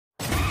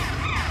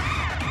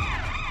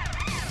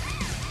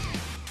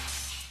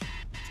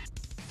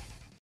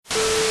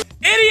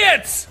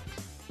idiots!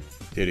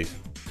 Titties.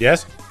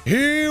 Yes?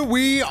 Here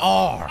we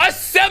are.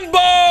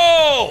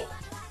 Assemble!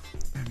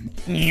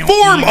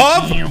 Form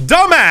of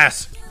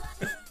dumbass!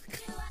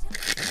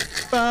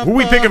 Who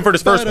we picking for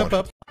this first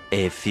one?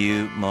 A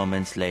few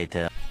moments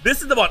later.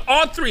 This is the one.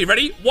 On 3.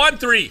 Ready? 1,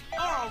 3.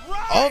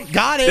 Oh,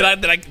 got it. Did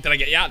I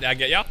get ya? Did I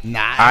get ya?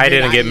 Nah, I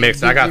didn't get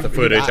mixed. I got the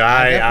footage.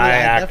 I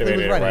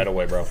activated it right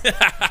away, bro.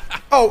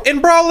 Oh,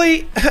 and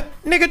Brawly,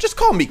 nigga, just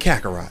call me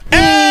Kakarot. Ooh,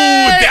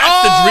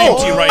 that's the dream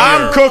team right here.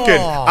 I'm cooking.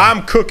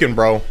 I'm cooking,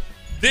 bro.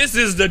 This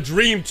is the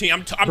dream team.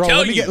 I'm bro,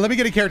 telling you. Let me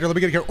get a character. Let me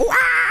get a character. Ooh,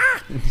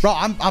 ah! Bro,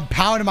 I'm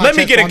pounding my Let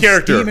me chest. get a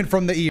character. Steaming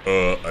from the E.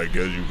 I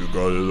guess you could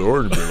call it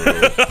orange.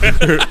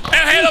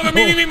 Hey, look,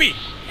 me.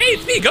 Hey,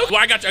 it's me. Go.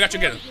 I got you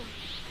again.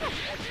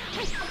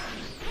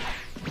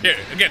 Here,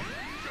 again.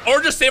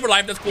 Or just save her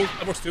life. That's cool.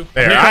 That works too.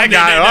 There, I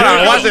got it. Hold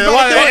on, watch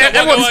it.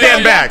 Everyone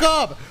stand back.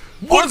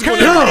 What's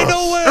going on?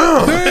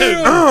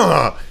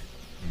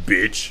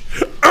 Bitch.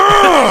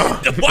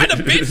 Why the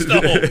bitch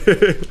though?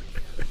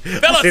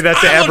 Fellas, See,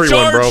 that's to I will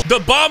everyone, charge bro.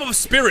 the bomb of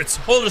spirits.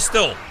 Hold her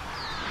still.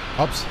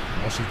 Oops.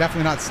 Well, she's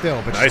definitely not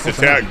still. But Nice she's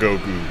attack,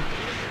 Goku.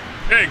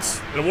 Thanks.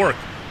 It'll work.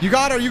 You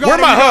got her. You got Where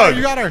her. my hug?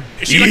 You got her.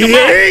 Is she like a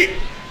mom?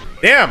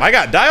 Damn, I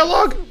got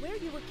dialogue. Where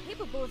you were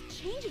capable of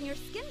changing your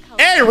skin color.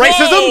 Hey,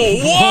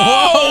 racism.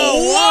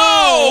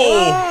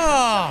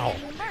 Whoa!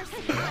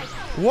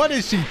 What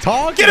is she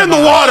talking Get in the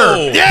about? water.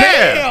 Oh,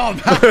 Yeah.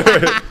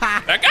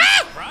 Back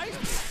up!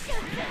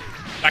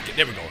 Back it.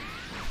 There we go.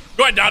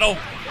 Go ahead, Doto.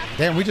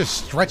 Damn, we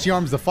just stretch the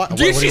arms the fuck.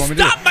 Did she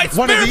stop my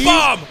spirit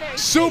bomb?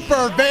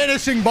 Super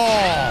vanishing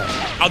ball.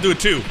 I'll do it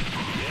too.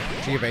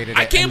 She evaded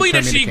I it can't and believe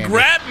that turned me she into candy.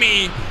 grabbed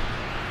me.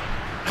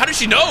 How did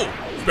she know?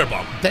 Spirit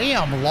bomb.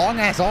 Damn, long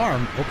ass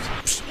arm.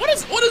 Oops. What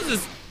is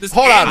this?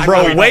 Hold on,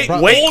 bro. Weight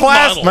Old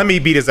class. model. Let me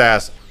beat his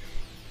ass.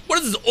 What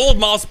is this old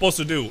model supposed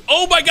to do?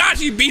 Oh my gosh,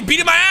 he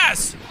beating my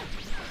ass.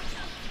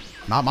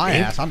 Not my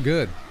Bink. ass. I'm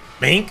good.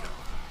 Bink.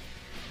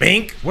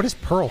 Bink. What is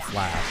Pearl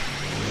Flash?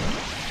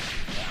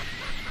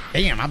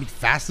 Damn, I'm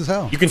fast as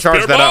hell. You can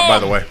charge Spirit that up, by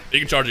bomb. the way. You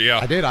can charge it, yeah.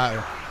 I did.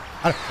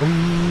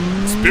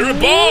 Spirit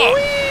bomb.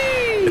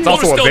 It's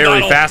also a still very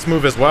Doto. fast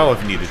move as well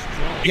if you need it.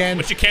 Again,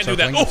 But you can't do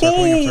circling, that. circling,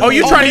 Oh, circling. Oh,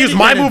 you trying to use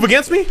my man. move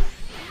against me?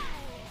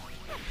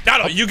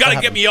 Doto, you gotta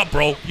get me up,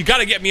 bro. You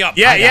gotta get me up.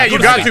 Yeah, you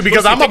got sleep. to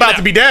because Go I'm sleep. about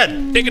to be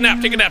dead. Take a nap.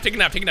 Get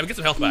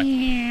some health back.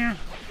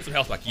 Get some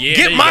health back. Yeah, Get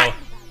there you my- go.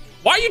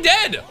 Why are you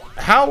dead?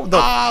 How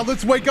the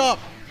Let's wake up.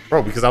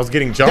 bro? Because I was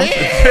getting jumped.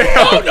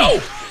 Oh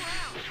no!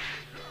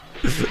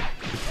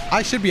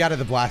 I should be out of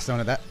the blast zone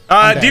at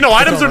that. Do you know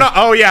items or not?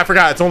 Oh yeah, I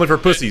forgot. It's only for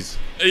pussies.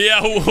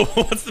 Yeah, who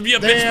wants to be a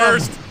bitch Damn.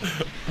 first?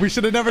 We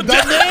should have never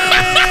done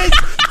this.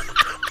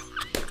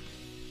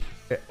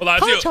 Well, I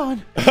do.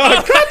 Kachan.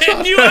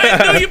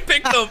 I knew you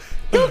picked them.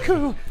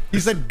 Goku. You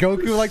said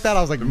Goku like that?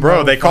 I was like, Bro,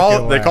 no they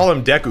fucking way. call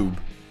him Deku.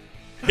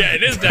 Yeah,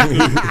 it is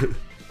Deku.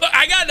 Look,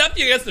 I got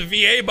nothing against the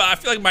VA, but I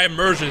feel like my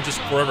immersion is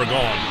just forever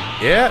gone.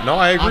 Yeah, no,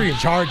 I agree. I'm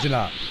charging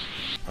up.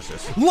 Watch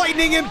this.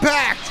 Lightning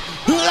impact.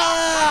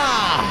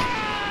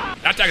 Ah!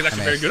 That attack is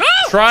actually very good.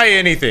 Oh! Try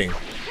anything.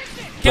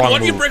 Can Wrong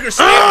one of you move. breakers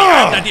save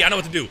me? I know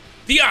what to do.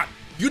 Dion,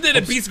 you did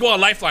a beast go on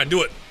lifeline.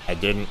 Do it. I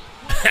didn't.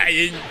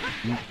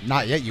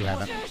 Not yet. You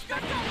haven't.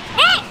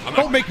 I'm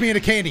Don't make me into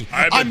candy.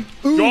 I'm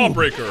a ooh.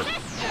 jawbreaker.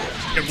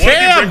 And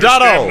Damn,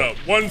 Doto.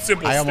 One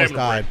simple I almost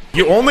stamina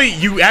died.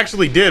 You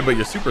actually did, but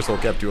your super soul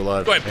kept you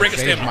alive. break. Go ahead, break a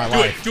saved stamina. my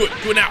life. Do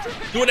it now.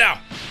 Do it now.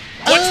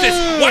 Watch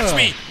this.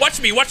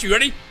 Watch me.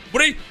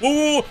 Ready?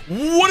 Whoa.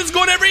 What is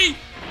going every?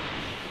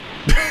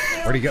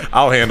 Where'd he go?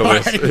 I'll handle Why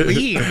this. did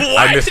he leave?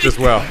 I missed as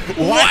well.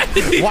 Why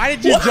did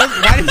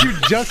you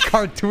just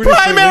cartoonishly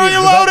Primary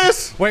leave?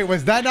 Lotus. Wait,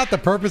 was that not the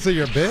purpose of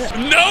your bit?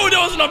 No, that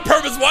wasn't on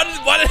purpose. Why?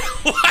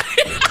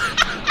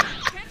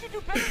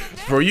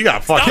 Bro, you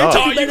got fucked Stop up.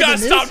 talking. You gotta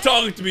than stop this?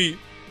 talking to me.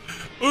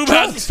 Oob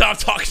has to stop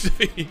talking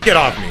to me. Get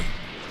off me.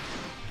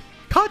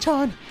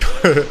 Kachan.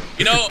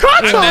 You know,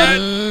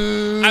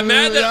 I'm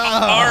mad that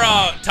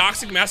our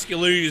toxic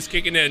masculinity is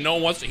kicking in and no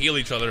one wants to heal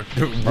each other.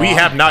 We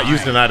have not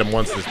used an item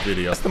once this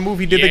video. That's the move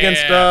he did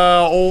against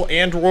old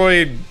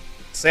Android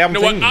Sam.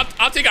 You know what?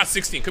 I'll take out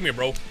 16. Come here,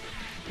 bro.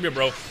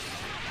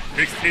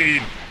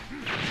 16.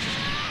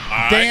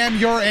 Damn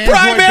your Android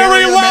Primary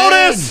barrier,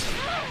 Lotus.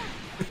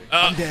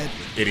 I'm dead.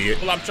 Idiot.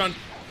 Well, I'm trying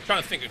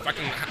to think if I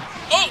can.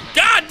 Oh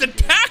God, the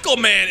tackle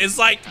man is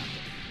like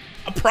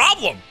a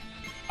problem.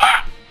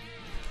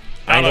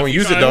 I ain't gonna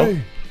use it though.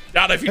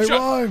 Now, if you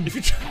Rhyme.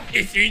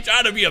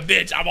 try to be a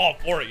bitch, I'm all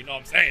for it. You know what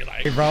I'm saying?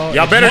 Like, Hey, bro,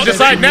 Y'all if better you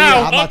decide me, now.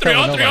 I'm on not three.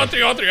 telling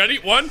nobody. Ready?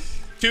 1,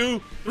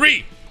 2,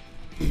 3.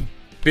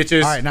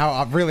 Bitches. All right, now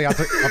I'll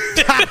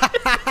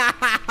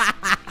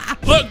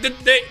Look,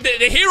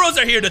 the heroes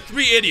are here. The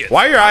 3 idiots.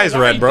 Why are your eyes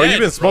red, bro? dead, You've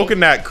been smoking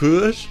that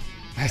kush.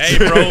 Hey,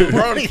 bro, we're on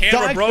What are you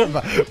camera, bro.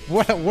 talking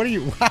about? What are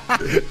you?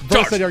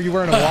 Bro said, are you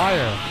wearing a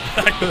wire?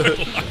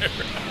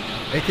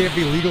 It can't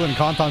be legal in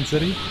Canton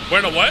City.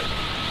 Wearing a what?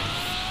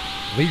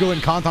 Legal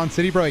in Canton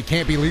City, bro. It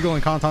can't be legal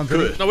in Canton City.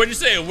 Good. No, what'd you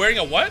say? Wearing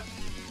a what?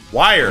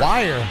 Wire.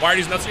 Wire. Why are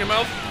these nuts in your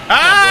mouth?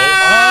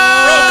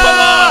 Ah! Bro, come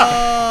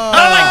on!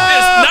 Not like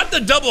this. Not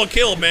the double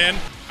kill, man.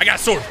 I got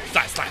sword.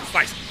 Slice, slice,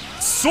 slice.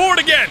 Sword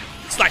again.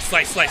 Slice,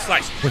 slice, slice,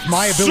 slice. With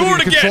my ability sword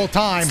to control again.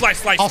 time, Slice,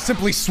 slice. I'll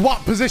simply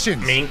swap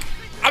positions. Mink.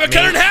 I'm gonna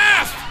cut it in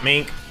half.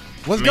 Mink.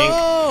 Let's Mink.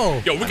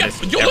 go. Yo, we got.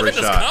 missed Yo, look every at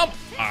this shot. comp.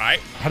 All right.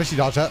 How does she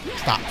dodge that?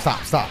 Stop,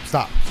 stop, stop,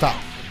 stop, stop.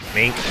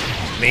 Mink.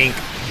 Mink.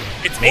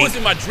 It's Mink. always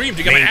in my dream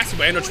to get my Mink. ass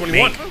by Ender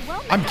 21. Mink.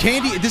 I'm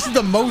candy. This is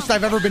the most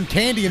I've ever been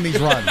candy in these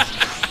runs.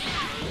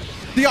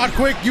 Theon,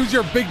 quick, use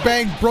your big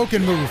bang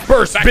broken move.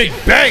 Burst. Big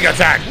bang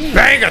attack.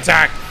 Bang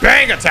attack.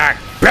 Bang attack.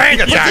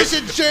 Bang attack.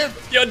 Position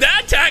shift. Yo,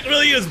 that attack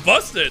really is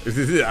busted.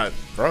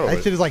 Bro.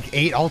 That shit is like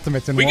 8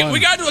 ultimates in one. We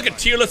gotta do like a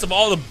tier list of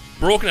all the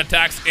broken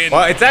attacks in.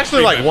 Well, it's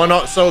actually like Rebound.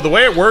 one. So the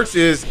way it works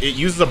is it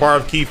uses a bar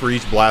of key for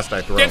each blast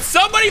I throw. Can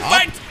somebody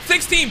fight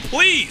 16,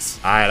 please?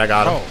 All right, I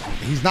got him. Oh,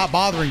 he's not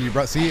bothering you,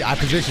 bro. See, I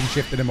position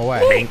shifted him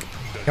away. Bink.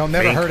 He'll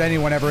never Bink. hurt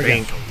anyone ever again.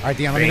 Bink. All right,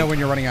 Theon, let me Bink. know when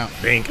you're running out.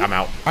 Bink. I'm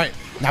out. All right,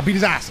 now beat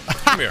his ass.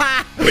 Come here.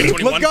 Wait,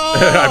 21. Let's go.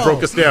 I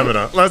broke his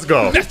stamina. Let's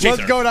go. That's Let's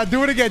chaser. go. Now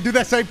do it again. Do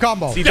that same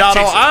combo. See, That's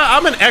Dotto, chaser.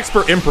 I'm an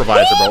expert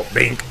improviser, bro.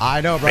 Bink.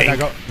 I know, bro. Now Bink.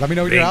 go. Let me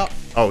know when you're Bink. out.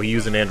 Oh, he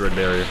used an Android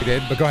barrier. He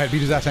did, but go ahead.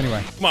 Beat his ass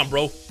anyway. Come on,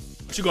 bro.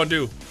 What you gonna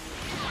do?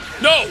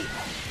 No!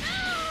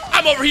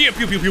 I'm over here.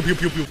 Pew, pew, pew, pew,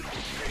 pew, pew.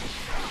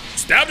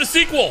 Stab the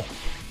sequel.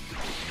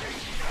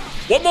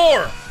 One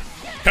more.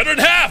 Cut her in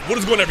half. What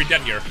is going every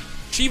dead here?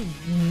 She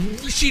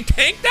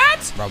tanked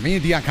that? Bro, me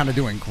and Theon kind of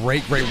doing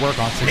great work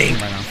on 16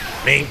 Mink. right now.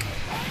 Mink.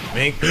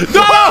 Mink.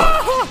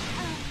 No!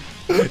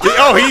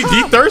 Oh,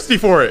 he thirsty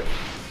for it.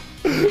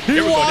 There we go.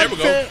 There we wants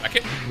go. it. I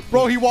can't.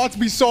 Bro, he wants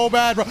me so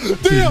bad, bro.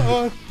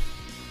 Theon!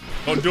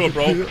 Don't do it,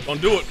 bro.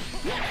 Don't do it.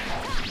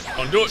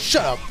 Don't do it.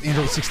 Shut up,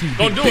 Android 16.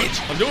 Don't do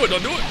bitch. it. Don't do it.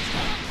 Don't do it.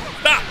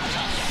 Stop.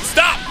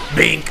 Stop.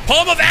 Bink.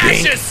 Palm of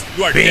ashes.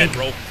 You are Bink. dead,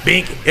 bro.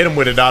 Bink. Hit him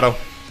with it, Dotto.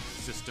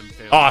 System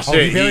failed. Oh, Oh,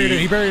 shit. he buried it.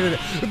 He buried it.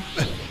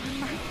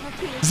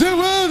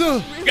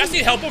 Zewada! You guys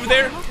need help over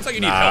there? It's like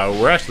you need help.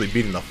 We're actually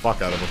beating the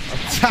fuck out of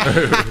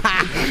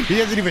him. He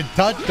hasn't even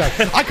touched us.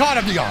 I caught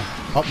him, Theon.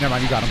 Oh, never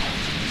mind. You got him.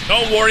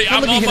 Don't worry.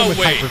 I'm Let me on hit him my with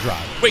way.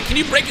 hyperdrive. Wait, can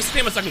you break his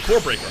stamina so I can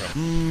core breaker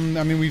him?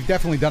 I mean, we've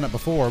definitely done it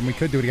before, and we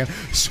could do it again.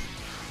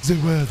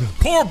 Zewada.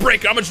 Core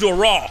breaker. I'm gonna do a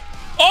raw.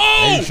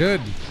 Oh! Yeah, you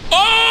should.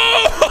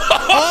 Oh!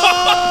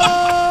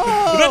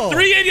 Oh! The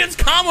 3 idiots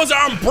combos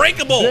are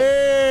unbreakable.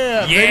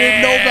 Yeah, they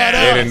didn't know about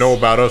us. They didn't know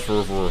about us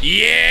for.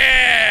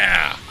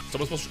 Yeah.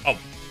 Someone's supposed to. Oh,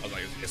 I was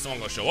like, is someone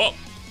gonna show up?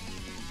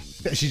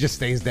 She just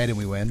stays dead and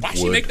we win. Why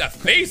she Would. make that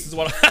face? Is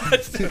what?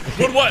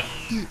 What?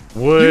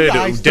 Would You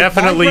guys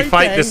definitely took my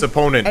fight great this day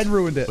opponent and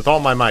ruined it. with all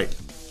my might.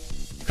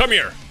 Come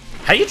here.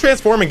 How you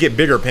transform and get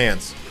bigger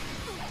pants?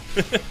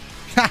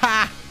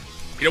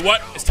 You know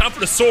what? It's time for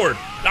the sword.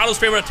 Dotto's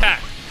favorite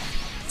attack.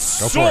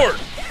 Sword.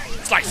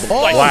 Slice.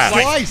 Oh, Slice.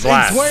 slice.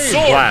 Blast. and swing.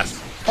 Sword.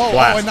 Blast. Oh,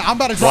 Blast. and I'm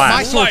about to drop my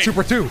Blast. sword Slide.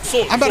 super too.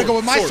 Sword, I'm about to sword, go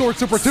with my sword. sword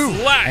super too.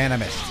 Slap. And I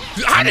missed.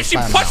 How did she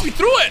punch me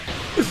through it?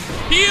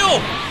 Heal.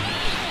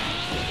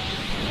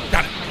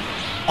 Got it.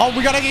 Oh,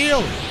 we gotta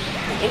heal.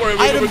 Don't worry.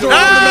 Items We're are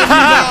on the menu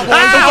now,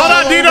 boys. Hold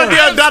on, Dino,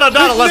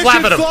 Dotto, let's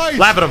laugh at him. Slice.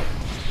 Laugh at him.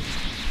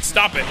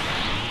 Stop it.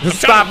 I'm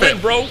Stop trying to win,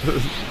 it. bro.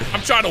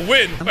 I'm trying to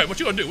win. Wait, what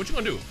you gonna do? What you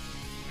gonna do?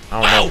 I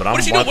don't know, but what I'm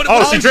did she do? watching. What- Oh,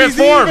 what- she She's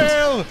transformed.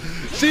 evil.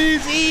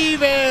 She's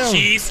evil.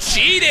 She's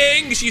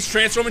cheating. She's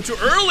transforming too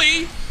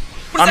early.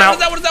 I'm out.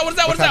 What is that? What is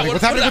that? What is that? What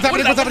is that? What's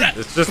happening? What's happening?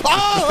 It's just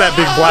that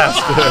big blast.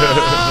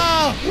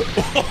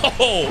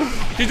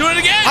 Oh, she's doing it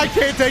again. I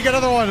can't take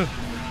another one.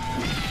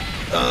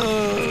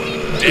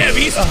 Damn,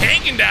 he's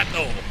tanking that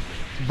though.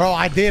 Bro,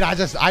 I did. I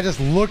just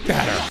looked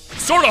at her.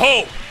 Sword of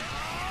hope.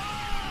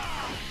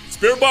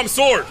 Spirit bomb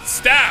sword.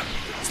 Stab.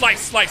 Slice,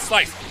 slice,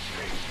 slice.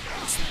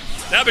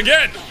 Stab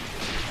again.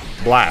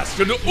 Blast.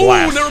 Ooh,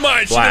 Blast. never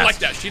mind. She Blast. didn't like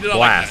that. She did not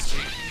Blast.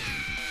 like that.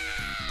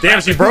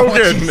 Damn, she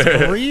What she's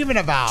broken. screaming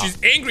about. She's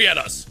angry at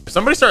us. If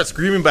somebody starts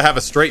screaming but have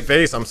a straight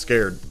face, I'm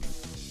scared.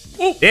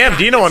 Ooh. Damn,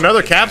 Dino,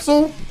 another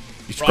capsule?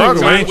 You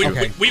struggling, ain't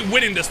you? We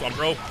winning this one,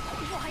 bro.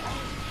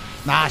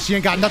 Nah, she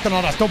ain't got nothing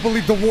on us. Don't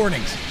believe the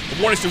warnings.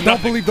 The warning's do Don't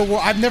nothing. believe the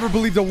war. I've never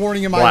believed a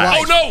warning in my Blast.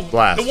 life. Oh no!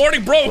 Blast. The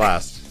warning broke.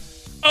 Blast.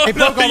 Oh, It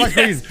broke on my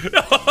yes.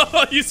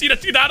 You see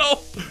that too, Dotto?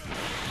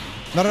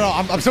 No,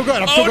 I'm so good.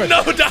 I'm so Oh good.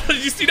 no, Dotto!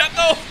 Did you see that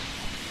though?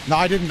 No,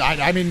 I didn't.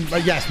 I mean,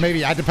 yes,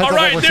 maybe. I depends All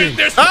on right, what we're seeing.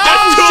 there's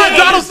Oh, two shit, of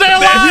them. Dotto, stay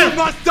alive! You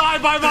must die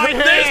by my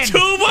hand. There's two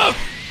of them.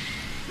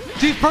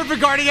 She's perfect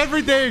guarding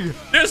everything.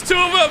 There's two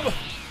of them.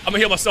 I'm gonna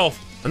heal myself.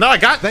 No, I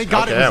got. Thank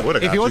God okay, it I was.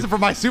 would've If got it you. wasn't for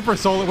my super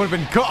soul, it would have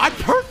been cool. I'm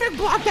perfect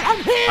blocked. I'm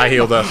him. I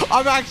healed up.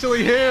 I'm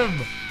actually him.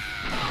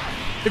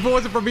 If it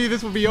wasn't for me,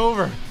 this would be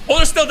over. Oh,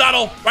 there's still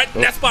Dotto right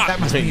in that spot. That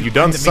must be You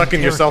done I'm the main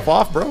sucking yourself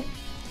character. off, bro?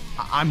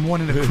 I'm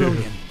one in a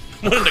trillion.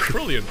 One in the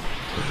trillion.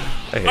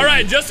 I hate All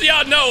right, you. just so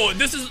y'all know,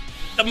 this is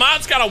the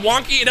mod's kind of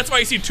wonky, and that's why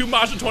you see two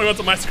mods and 21s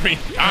on my screen.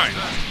 Darn.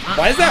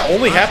 Why does that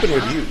only happen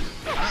with you?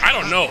 I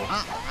don't know.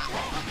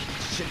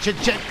 Shit.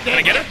 Can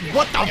I get it?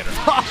 What the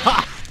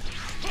fuck?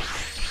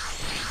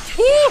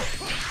 Woo!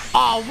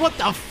 Oh, what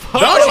the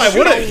fuck? No, I shoot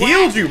would a have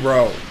healed you,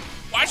 bro.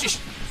 Why is she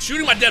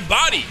shooting my dead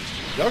body?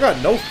 Y'all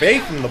got no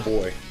faith in the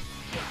boy.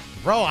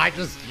 Bro, I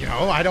just,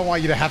 I don't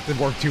want you to have to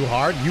work too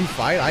hard. You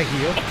fight, I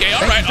heal. Okay,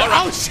 all right.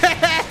 Oh, shit!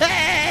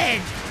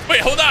 it!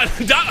 Wait, hold on.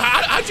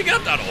 How'd you get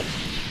up, Donald?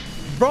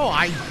 Bro,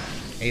 I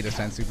ate a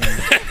sensu bean.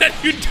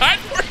 You died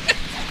for it?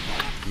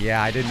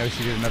 Yeah, I didn't know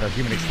she did another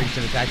human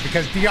extinction attack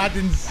because Dion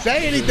didn't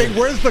say anything.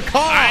 Where's the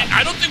car?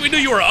 I don't think we knew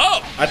you were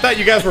up. I thought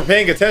you guys were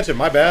paying attention.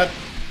 My bad.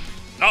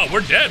 Oh,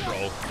 we're dead,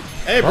 bro.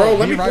 Hey, bro,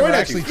 let me point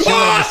at you.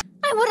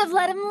 I would have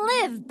let him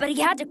live, but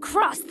he had to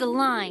cross the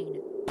line.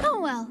 Oh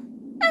well,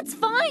 that's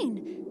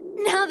fine.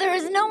 Now there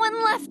is no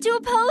one left to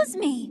oppose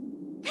me.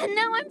 And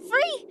now I'm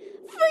free.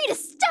 Free to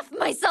stuff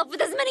myself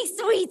with as many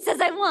sweets as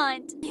I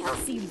want. You'll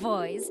see,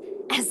 boys.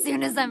 As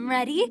soon as I'm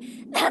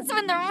ready, that's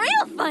when the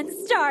real fun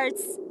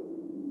starts.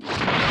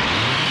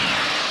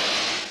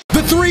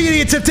 The three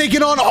idiots have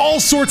taken on all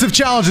sorts of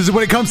challenges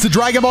when it comes to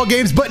Dragon Ball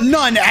games, but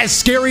none as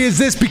scary as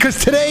this,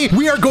 because today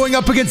we are going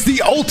up against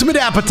the ultimate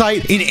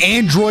appetite in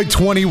Android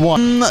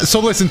 21. So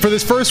listen, for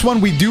this first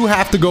one, we do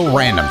have to go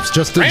randoms,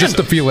 just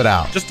to feel it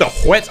out. Just to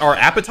whet our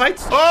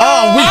appetites?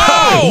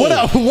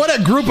 What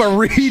a group of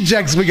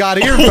rejects we got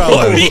here,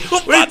 fellas.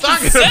 What are you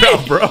talking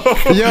about, bro?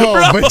 Yo,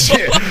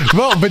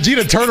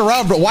 Vegeta, turn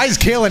around, bro. Why is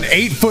Kale an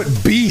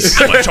 8-foot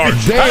beast? I'm a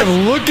charge.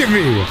 Damn, look at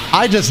me.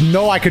 I just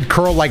know I could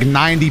curl like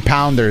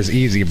 90-pounders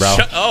easy, bro.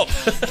 Shut up.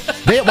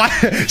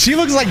 She just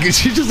looks like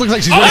she's ready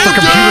for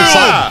computer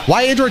sci.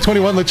 Why Android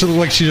 21 looks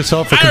like she just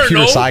fell for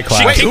computer sci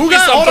class? Wait, who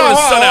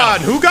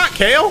got Who got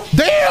Kale?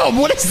 Damn,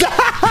 what is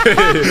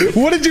that?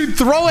 What did you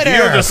throw at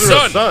her? The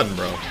sun,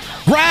 bro.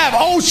 Grab!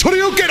 Oh,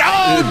 Shoryuken!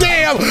 Oh,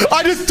 damn!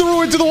 I just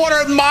threw into the water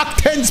at Mach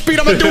 10 speed.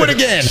 I'm gonna do it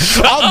again.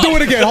 I'll do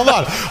it again. Hold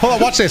on.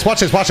 Watch this. Yeah,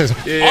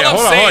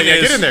 hold on. Yeah,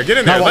 get in there.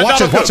 No, watch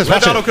this.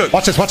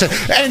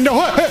 And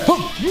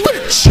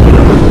bitch!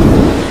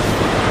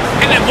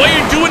 And then while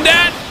you're doing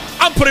that,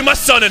 I'm putting my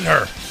son in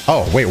her.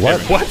 Oh, wait,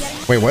 what? What?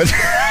 Wait, what?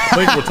 I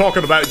think we're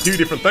talking about two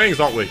different things,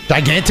 aren't we?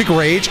 Gigantic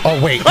rage.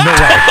 Oh, wait, no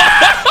way.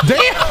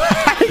 Damn!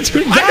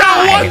 I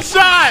got one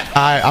shot!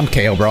 I'm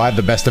KO, bro. I have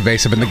the best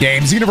evasive in the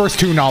game. Xenoverse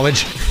 2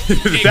 knowledge.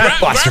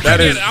 That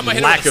is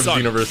lack of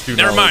Xenoverse 2 knowledge.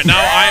 Never mind. Now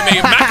I'm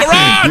a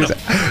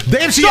macaron!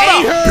 Damn, she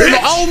ate her!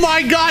 Oh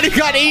my god, he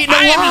got eaten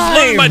alive! I am just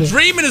living my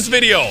dream in this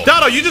video.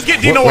 Dodo, you just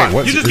get Dino 1.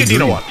 You just get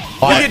Dino 1.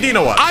 You get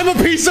Dino 1. I'm a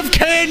piece of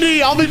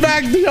candy! I'll be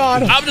back,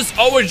 Dion! I'm just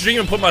always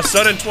dreaming of putting my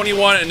son in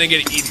 21 and then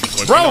get eaten.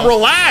 Bro,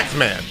 relax,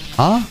 man.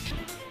 Huh?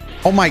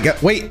 Oh my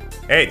god, wait.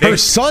 Hey, her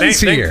son's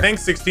here.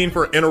 Thanks, 16,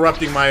 for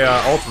interrupting my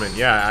ultimate.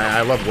 Yeah,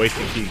 I love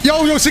wasting keys.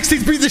 Yo,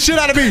 16's beat the shit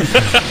out of me.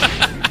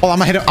 Oh, I'm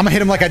gonna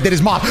hit him like I did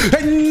his mom.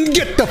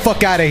 Get the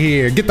fuck out of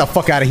here. Get the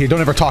fuck out of here. Don't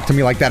ever talk to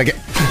me like that again.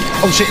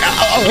 Oh shit.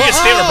 You get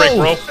stamina break,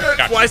 bro.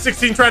 Gotcha. Why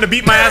 16 trying to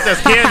beat my ass as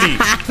candy?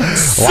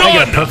 Well, I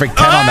get a perfect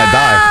 10 on that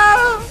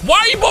dive. Why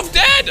are you both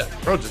dead?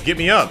 Bro, just get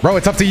me up. Bro,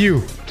 it's up to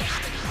you.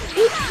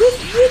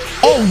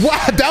 Oh, wow.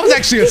 That was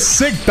actually a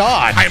sick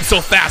dodge. I am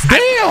so fast.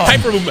 Damn.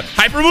 Hyper movement.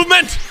 Hyper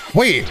movement.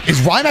 Wait, is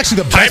Rhyme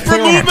actually the best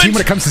player on our team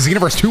when it comes to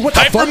Xenoverse 2? What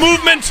the fuck? Hyper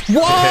movement.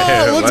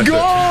 Whoa, let's go.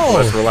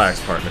 Let's relax,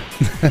 partner.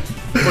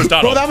 Where's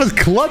Donald? Bro, that was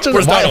clutch.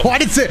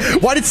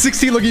 Why did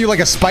 16 look at you like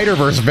a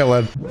Spider-Verse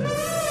villain?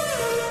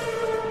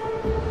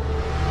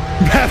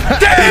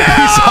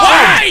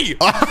 Why?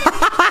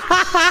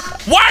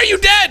 Why are you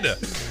dead?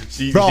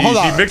 She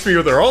mixed me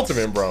with her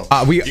ultimate, bro.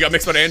 You got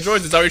mixed by the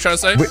androids? Is that what you're trying to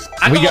say?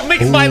 I got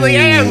mixed by the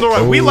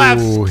android. We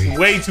laughed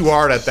way too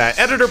hard at that.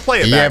 Editor, play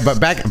it back. Yeah, but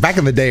back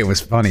in the day, it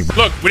was funny,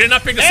 bro. Look, we did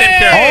not pick the same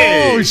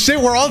character. Oh, shit.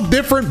 We're all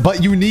different,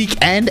 but unique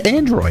and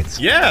androids.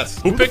 Yes.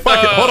 Who picked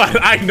hold on.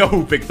 I know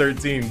who picked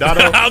 13.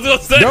 Dodo.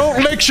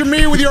 Don't lecture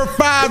me with your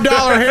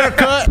 $5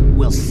 haircut.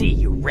 We'll see,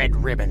 you red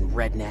ribbon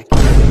redneck.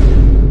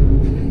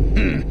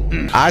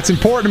 It's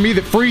important to me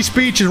that free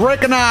speech is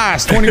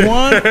recognized,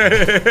 21.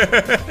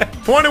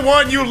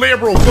 21, you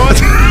liberal cunt.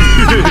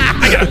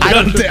 I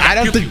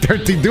don't think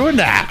 13 doing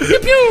that.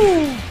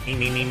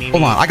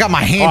 Hold on, I got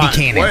my handy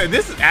cannon. Wait,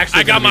 this is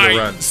actually I got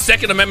my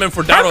Second Amendment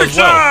for Dodo as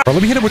well. Bro,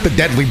 let me hit him with the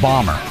deadly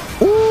bomber.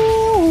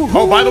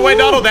 Oh, by the way,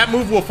 Dodo, that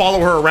move will follow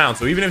her around.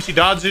 So even if she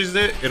dodges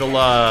it, it'll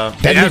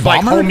it has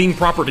like homing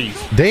properties.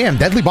 Damn,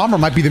 deadly bomber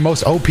might be the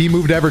most OP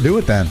move to ever do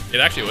it then. It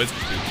actually was.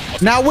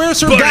 Now where's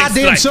her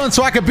goddamn son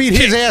so I can beat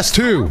his ass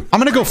too? I'm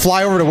gonna go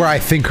fly over to where I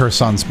think her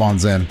son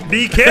spawns in.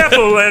 Be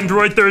careful,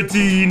 Android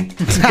 13.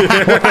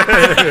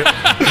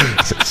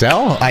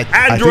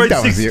 Android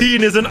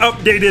 16 is an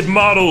updated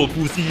model,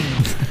 pussy.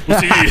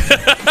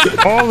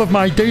 All of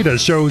my data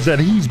shows that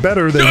he's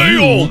better than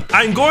you.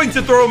 I'm going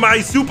to throw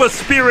my super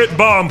spirit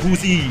bomb,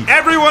 pussy.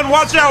 Everyone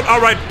watch out. All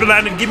right,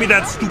 Planet, give me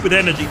that stupid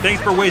energy.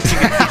 Thanks for wasting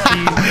it,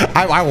 16.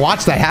 I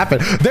watched that happen.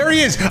 There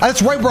he is.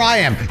 That's right where I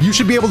am. You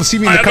should be able to see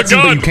me in the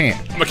cutscene, but you can't.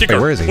 Wait,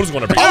 where is he? What is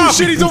going to be? Oh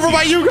shit, he's over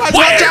by you guys.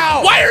 Watch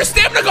out. Why are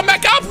stamina come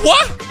back up?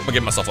 What? I'm gonna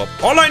get myself up.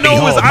 All I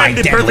know is I'm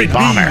the perfect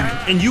bomber,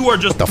 and you are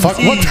just the fuck.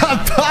 What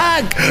the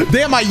fuck?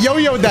 Damn, I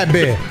yo-yoed that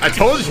bit. I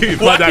told you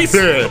about that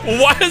bit.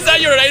 Why is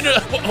that your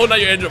Android? Oh, not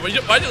your Android.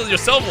 Why is it your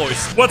cell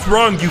voice? What's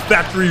wrong, you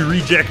factory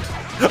reject?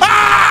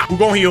 Ah! Who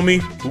gonna heal me?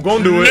 Who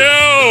gonna do it?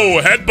 No,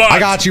 headbutt. I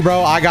got you,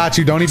 bro. I got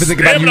you. Don't even think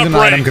about using an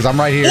item because I'm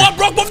right here. What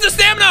broke both the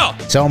stamina?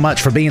 So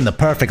much for being the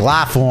perfect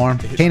life form.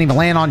 Can't even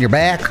land on your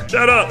back.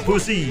 Shut up,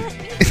 pussy.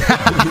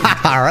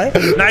 All right.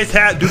 Nice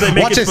hat. Do they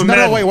make Watch it this. for No,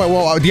 men?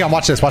 no, wait. Dion,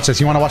 watch this. Watch this.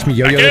 You want to watch me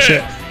yo-yo this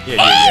shit?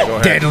 Yeah, go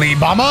ahead. Deadly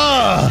bomber.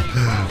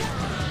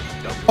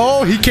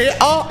 Oh, he can't.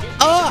 Oh,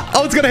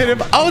 it's gonna hit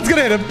him. Oh, it's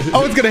gonna hit him.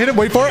 Oh, it's gonna hit him.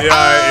 Wait for it.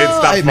 Yeah, it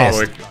stopped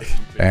missed. following.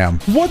 Damn.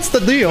 What's the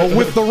deal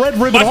with the red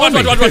ribbon Watch.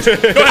 army? Go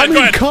ahead, I mean, go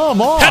ahead.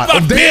 come on.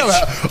 Headbutt, Damn.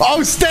 bitch.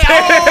 Oh, stay.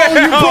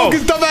 Oh, you broke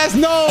his dumbass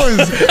nose.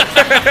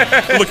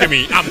 Look at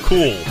me. I'm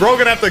cool. Bro,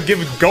 gonna have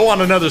to go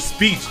on another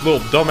speech, little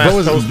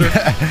dumbass toaster.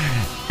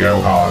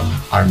 Gohan,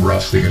 I'm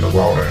rusting in the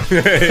water.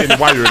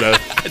 Why you're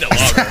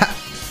that?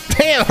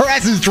 Damn, her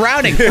ass is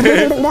drowning.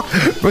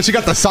 But she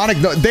got the Sonic.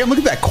 Damn, look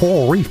at that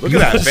coral reef. Look at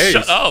that face.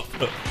 Shut up.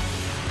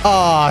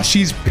 Oh,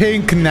 she's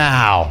pink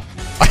now.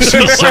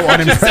 She's so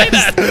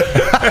unimpressed.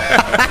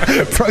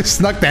 Bro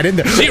snuck that in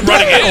there. She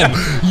running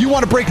in. You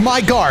want to break my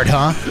guard,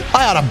 huh?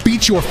 I ought to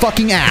beat your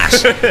fucking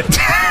ass.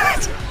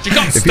 She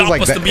can't It feels stop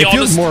like us, that. to be It feels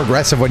honest. more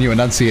aggressive when you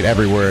enunciate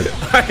every word.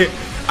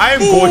 I am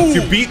going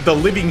to beat the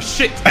living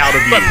shit out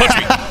of you. Punch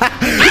me.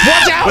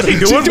 Watch out! What's he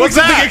doing? She's doing What's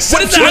something that?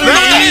 What is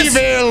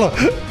that?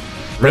 exceptionally evil.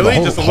 Really?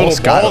 Bro, the Just a whole little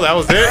sky- ball? That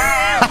was it?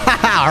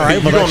 All right,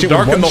 You but that gonna shit would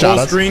darken the one-shot whole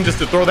us. screen just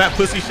to throw that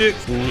pussy shit?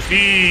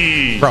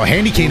 Pussy. Bro,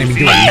 Handy can't even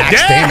do Hey,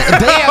 max damn!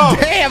 damage.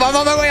 Damn, I'm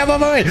on my way, I'm on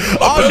my way.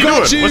 What's I he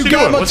got doing? you, What's he got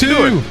doing? my What's he two.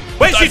 doing?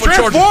 Wait, she What's the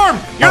iPhone transformed!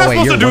 You're not wait,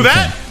 supposed to do you're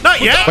that! Not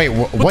yet! Wait,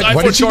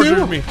 what'd she do?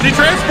 She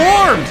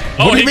transformed!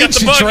 Oh, do he you got mean the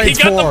she bug. He got the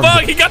transformed?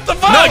 bug. He got the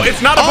bug. No,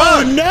 it's not a Oh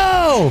bug!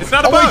 no! It's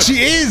not a oh, bug. Wait,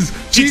 she is.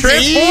 She She's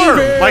transformed.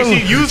 evil. Like,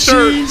 she used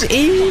her- She's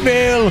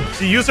evil.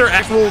 She used her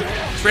actual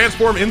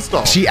transform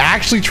install. She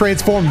actually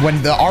transformed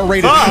when the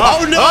R-rated. Ah,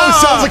 oh no! ah,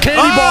 Sounds like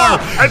candy bar.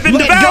 I've been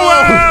Let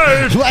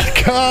devoured. go.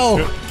 Let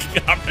go.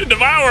 I've been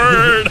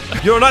devoured.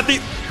 You're not the.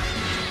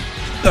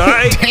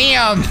 Alright.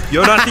 Damn.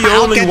 You're not the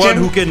I'll only get one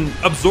you. who can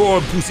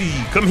absorb pussy.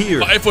 Come here.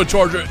 My iPhone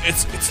charger,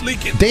 it's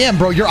leaking. Damn,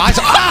 bro, your eyes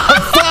are.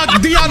 Oh,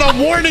 fuck! Dion,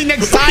 a warning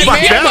next time, My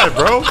man. bad,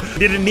 bro.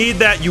 Didn't need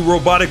that, you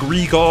robotic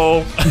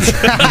recall.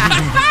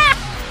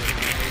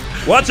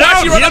 Watch Why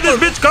out! she run Here up this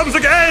her- bitch comes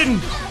again!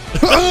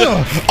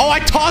 Oh, I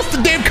tossed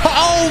the damn.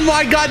 Oh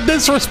my god,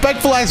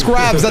 disrespectful ass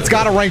grabs. That's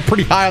gotta rank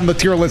pretty high on the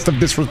tier list of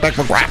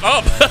disrespectful grabs.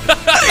 Up.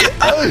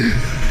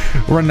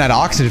 Running out of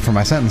oxygen for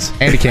my sentence.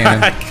 Andy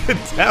cannon. I could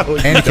tell.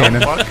 Andy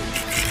cannon.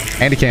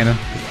 Fuck. Andy cannon.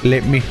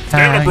 Let me.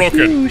 Stamina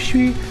broken. You,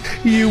 sweet.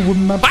 You were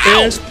my Ow!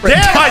 best friend.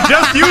 Damn, I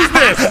just used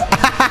this.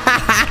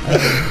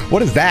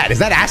 What is that? Is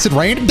that acid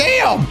rain?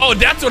 Damn! Oh,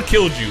 that's what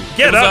killed you.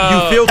 Get It was, up,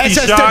 you filthy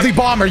SS shock! Deadly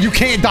Bomber. You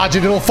can't dodge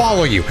it. It'll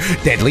follow you.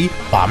 Deadly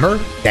Bomber.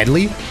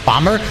 Deadly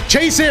Bomber.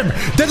 Chase him.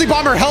 Deadly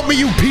Bomber, help me,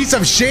 you piece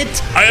of shit.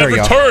 I There have you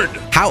go. returned.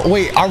 How?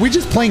 Wait, are we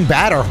just playing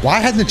bad or why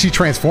hasn't she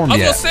transformed I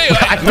was yet? gonna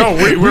say, I- No,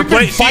 we're We've been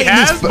playing. She fighting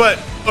this has, but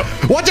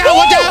Watch out!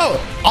 Watch out!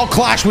 I'll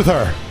clash with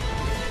her.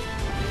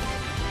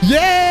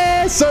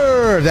 Yes,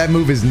 sir. That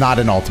move is not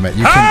an ultimate.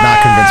 You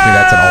cannot convince me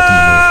that's an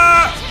ultimate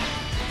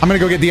move. I'm gonna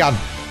go get Dion.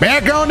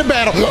 Back on the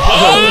battle.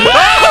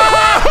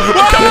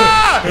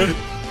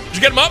 Did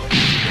you get him up?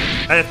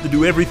 I have to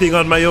do everything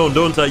on my own,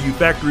 don't I, you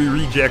factory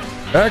reject?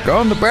 Back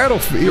on the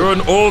battlefield. You're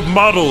an old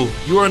model.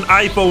 You're an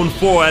iPhone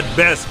 4 at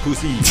best,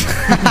 pussy.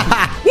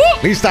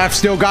 At least I've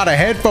still got a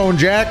headphone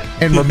jack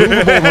and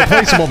removable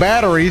replaceable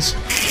batteries.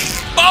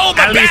 Oh,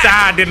 my at least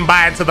back. I didn't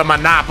buy into the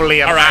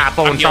monopoly of All right,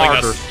 iPhone I'm healing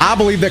us. chargers. I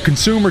believe that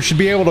consumers should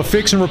be able to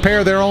fix and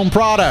repair their own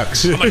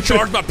products. I'm gonna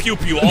charge my pew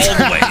pew all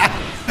the way.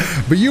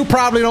 But you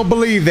probably don't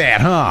believe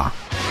that, huh?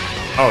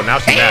 Oh, now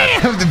she's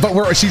mad.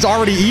 But she's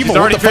already evil. She's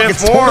already what the fuck?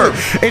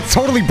 transformed. It's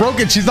totally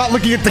broken. She's not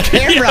looking at the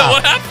camera. Yeah,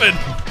 what happened?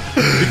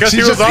 Because she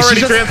She's was just-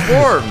 already she's just-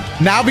 transformed.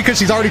 Now because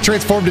she's already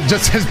transformed, it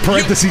just says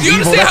parentheses Do you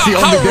evil. understand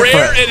That's the how only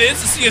rare difference. it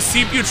is to see a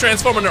CPU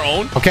transform on their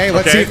own? Okay,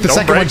 let's Okay, see if the don't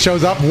second break. one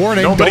shows up.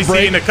 Warning, Nobody's don't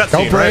break. seeing the cutscene,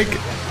 Don't break.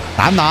 right?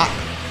 I'm not.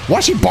 Why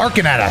is she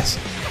barking at us?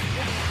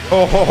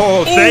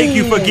 Oh, thank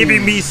you for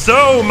giving me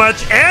so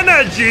much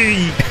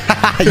energy.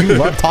 You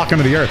love talking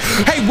to the earth.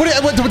 Hey, what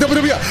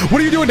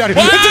are you doing down here?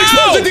 Wow! It's an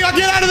explosion, Dion.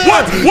 Get out of there.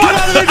 What? Get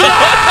out of there,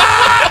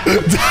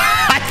 Dion.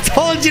 I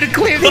told you to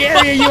clear the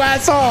area, you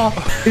asshole.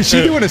 Is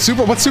she doing a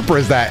super? What super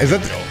is that? Is that?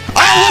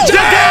 Oh, watch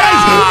out,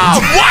 guys!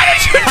 Why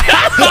did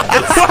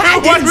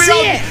you Why didn't we see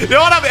all, it. they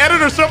don't have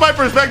editors show my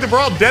perspective. We're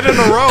all dead in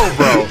a row,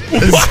 bro.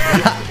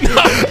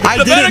 I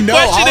The better didn't know.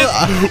 question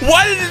is,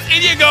 why did this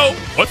idiot go,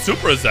 what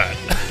super is that?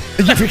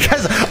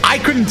 Because I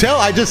couldn't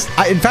tell.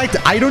 In fact,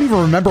 I don't even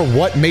remember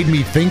what made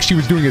me think she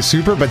was doing a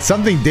super, but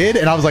something did,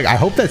 and I was like, I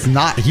hope that's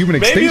not human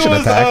Maybe it extinction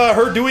was attack.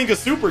 her doing a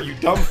super, you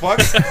dumb fuck.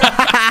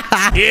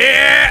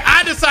 Yeah,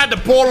 I decided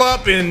to pull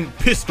up and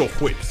pistol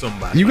whip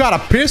somebody. You got a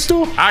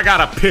pistol? I got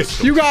a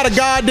pistol. You got a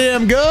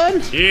goddamn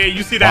gun? Yeah,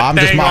 you see that I'm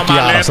just thing on my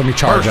macchiato, left? so let me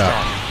charge First up.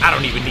 charge. I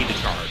don't even need to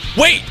charge.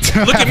 Wait,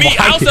 look at me,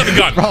 I also have a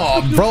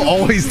gun. Bro,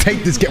 always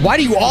take this. Why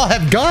do you all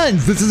have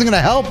guns? This isn't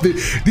gonna help.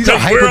 These are Because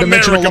we're hyperdimensional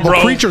America, level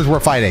bro. creatures we're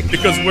fighting.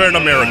 Because we're in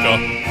America.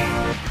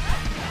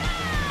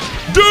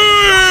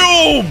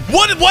 Damn!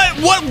 What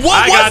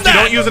was that?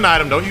 Don't use an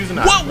item. Don't use an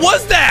item. What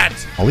was that?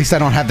 At least I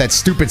don't have that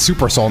stupid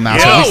super soul now,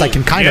 so at least I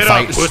can kind of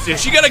fight.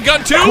 She got a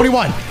gun too?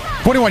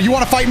 21, you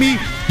want to fight me?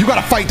 You got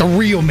to fight the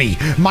real me,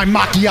 my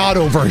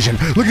macchiato version.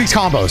 Look at these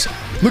combos.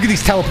 Look at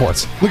these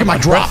teleports. Look at my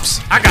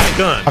drops. I got a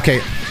gun.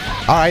 Okay.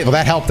 All right, well,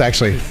 that helped,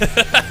 actually.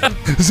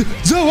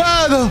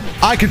 Zoado!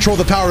 I control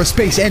the power of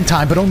space and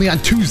time, but only on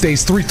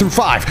Tuesdays 3 through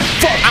 5.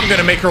 Fuck! I'm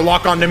gonna make her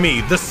lock onto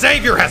me. The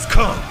savior has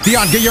come.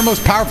 Dion, get your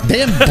most powerful...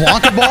 Damn,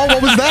 Blanca Ball,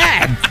 what was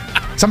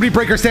that? Somebody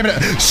break her stamina.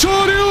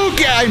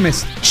 Shoryuken! I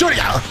missed.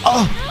 Shoryuken!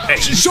 Oh,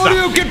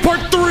 Shoryuken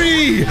part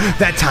 3!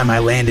 That time I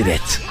landed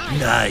it.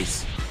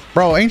 Nice.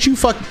 Bro, ain't you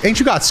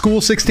got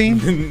school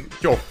 16?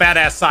 Yo, fat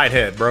ass side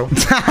head, bro.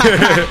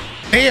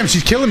 Damn,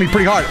 she's killing me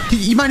pretty hard.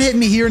 You mind hitting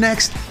me here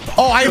next?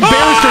 Oh, I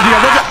embarrassed her,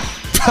 Dion.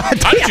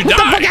 How did you die? What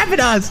the fuck happened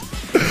to us?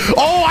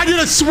 Oh, I did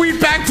a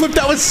sweet backflip.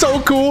 That was so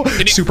cool.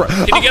 Can you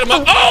get him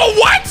up? Oh,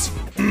 what?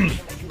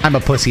 I'm a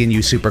pussy and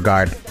you super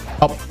guard.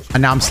 Oh,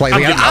 and now I'm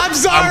slightly... I'm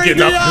sorry,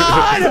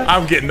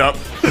 I'm getting up.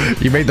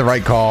 You made the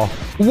right call.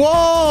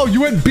 Whoa,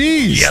 you went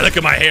beast. Yeah, look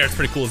at my hair. It's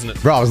pretty cool, isn't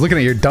it? Bro, I was looking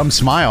at your dumb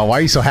smile. Why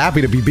are you so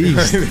happy to be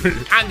beast?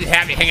 I'm just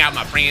happy to hang out with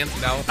my friends,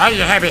 you know? I'm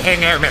just happy to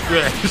hang out with my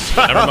friends.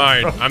 Never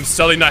mind. I'm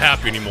suddenly not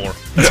happy anymore.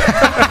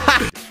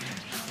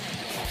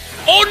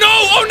 Oh no!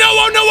 Oh no!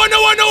 Oh no! Oh no!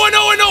 Oh no! Oh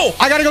no! Oh no!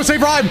 I gotta go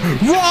save Rhyme!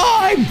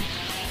 Rhyme!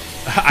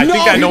 I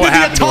think I know what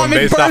happened to him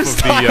based off of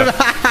the...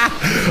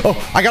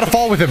 Oh, I gotta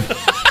fall with him.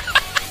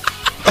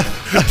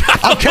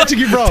 I'm catching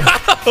you, bro.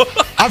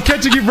 I'm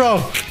catching you,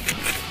 bro.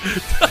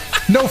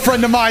 No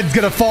friend of mine's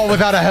gonna fall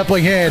without a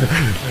helping hand.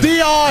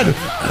 Dion!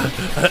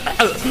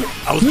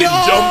 I was getting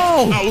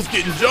jumped. I was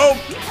getting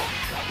jumped.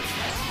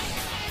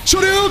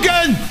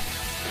 Shoryuken!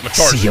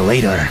 See you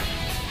later.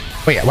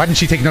 Wait, why didn't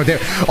she take no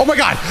damage? Oh my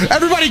god!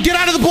 Everybody get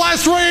out of the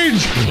blast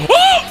range!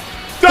 Oh!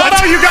 No,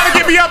 you gotta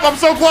get me up! I'm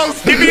so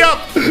close! Get me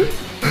up!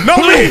 No,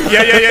 me!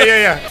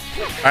 Yeah.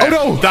 Right. Oh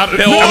no! I'm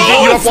getting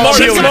you up while I'm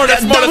healing.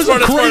 That was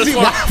crazy.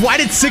 Why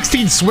did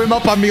 16 swim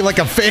up on me like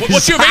a fish?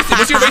 What's your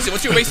evasive?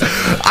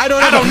 I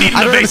don't need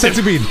a sense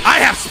of speed. I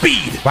have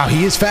speed! Wow,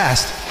 he is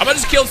fast. I'm gonna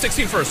just kill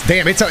 16 first.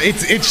 Damn, it's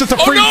just a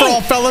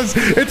free-for-all, fellas.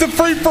 It's a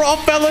free-for-all,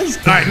 fellas.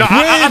 All right, no,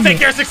 I'll take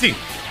care of 16.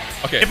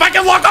 Okay. If I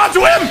can lock onto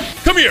him!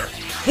 Come here.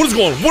 What is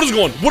going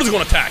to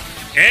attack?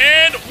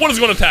 And what is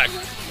going to attack?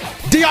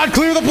 Dion,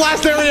 clear the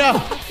blast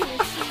area!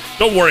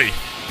 Don't worry.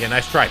 Yeah,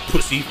 nice try,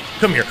 pussy.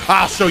 Come here.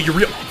 I'll show you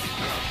real...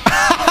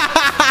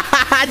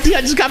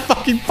 Dion just got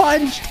fucking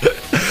punched.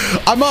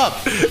 I'm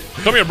up.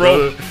 Come here,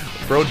 bro.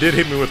 Bro did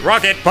hit me with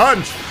rocket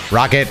punch.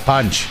 Rocket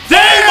punch.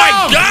 Damn! Oh my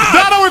god!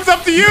 DOTO, it's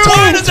up to you!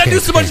 Why does that do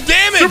so much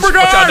damage? Super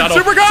guard!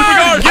 Super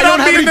guard! Get on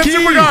me and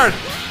super guard!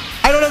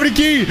 I don't have any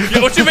key.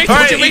 Yeah, what's your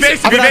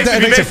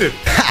evasive?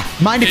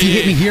 Mind if you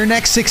hit me here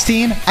next,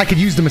 16? I could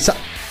use the massage.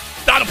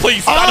 DOTO,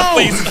 please.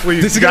 DOTO,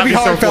 please. This is gonna be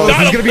hard, fellas.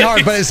 This is gonna be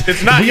hard, but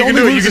it's not. We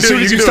only lose as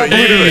soon as you start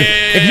believing me.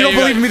 If you don't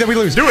believe in me, then we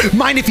lose. Do it.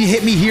 Mind if you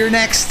hit me here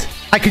next?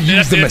 I could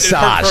use the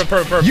massage.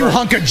 You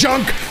hunk of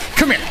junk.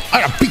 Come here.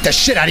 I gotta beat the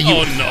shit out of you.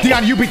 Oh, no.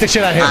 Dion, you beat the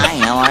shit out of him. Hi,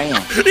 how are you?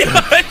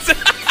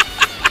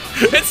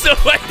 It's so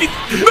late.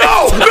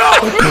 No!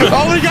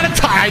 Oh, we got a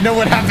tie. I know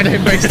what happened to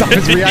him based off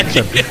his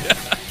reaction.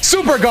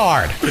 Super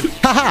guard.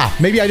 Haha.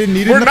 Maybe I didn't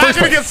need it. We're not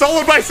gonna get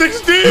soloed by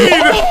 16.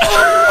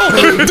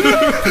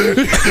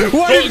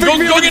 Go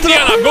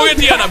get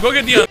Dion up. Go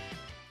get Dion.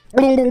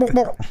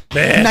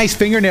 Nice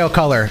fingernail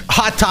color.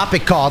 Hot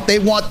Topic called. They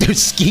want their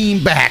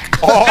scheme back.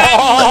 Oh.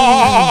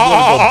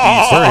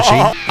 Where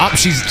is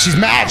she? She's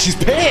mad. She's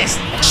pissed.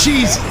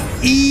 She's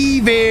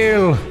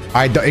evil.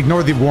 I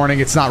ignore the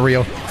warning. It's not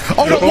real.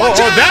 Oh no! Watch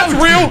out! That's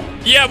real.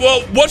 Yeah.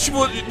 Well, what she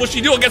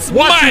do against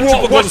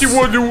what she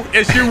would do?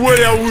 If she would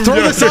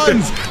throw the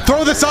suns.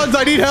 Throw the suns.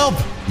 I need help.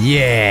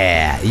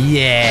 Yeah.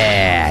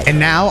 And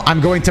now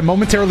I'm going to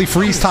momentarily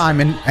freeze time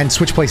and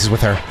switch places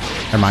with her.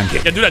 Never mind.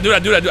 Yeah, do that.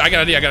 I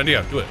got an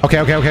idea. Do it.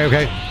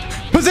 Okay.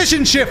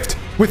 Position shift.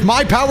 With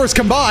my powers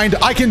combined,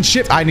 I can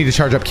shift. I need to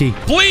charge up key.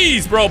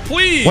 Please, bro.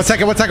 Please. One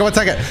second.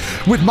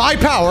 With my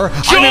power,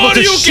 I'm able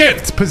to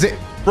shift position.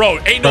 Bro,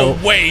 ain't no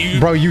way.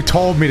 Bro, you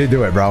told me to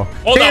do it, bro.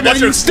 Hold on, watch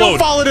her you still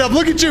followed it up.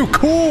 Look at you.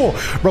 Cool.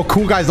 Bro,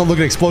 cool guys don't look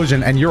at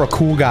explosion, and you're a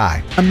cool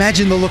guy.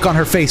 Imagine the look on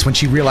her face when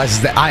she realizes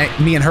that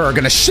me and her are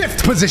going to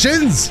shift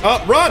positions.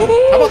 Run.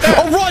 How about that?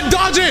 Oh, run.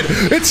 Dodge it.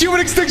 It's human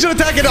extinction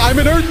attack, and I'm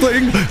an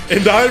earthling.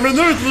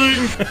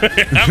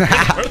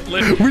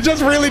 We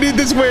just really need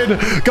this win.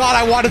 God,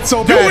 I want it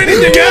so bad. Do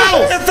anything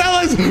else.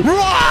 Fellas.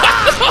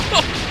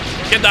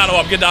 Get DOTO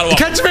up.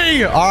 Catch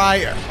me. All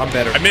right. I'm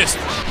better. I missed.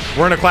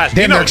 We're in a class.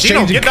 Damn, they're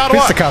exchanging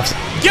fisticuffs.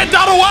 Get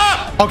DOTO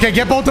up! Okay,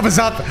 get both of us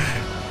up.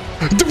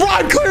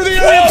 Rod, clear the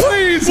area,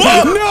 please!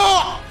 Whoa.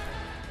 No!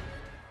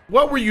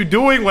 What were you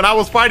doing when I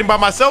was fighting by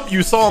myself,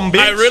 you saw him, bitch?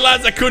 I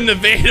realized I couldn't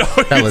evade.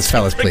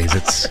 Fellas, please.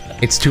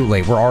 It's too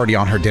late. We're already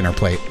on her dinner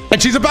plate.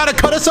 And she's about to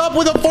cut us up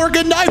with a fork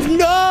and knife.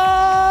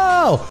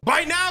 No!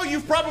 By now,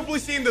 you've probably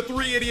seen the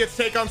three idiots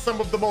take on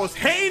some of the most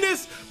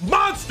heinous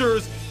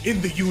monsters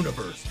in the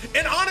universe.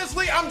 And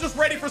honestly, I'm just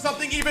ready for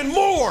something even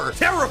more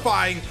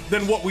terrifying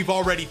than what we've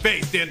already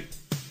faced in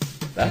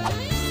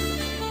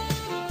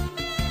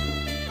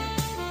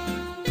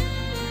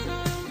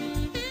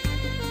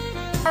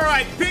All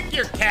right, pick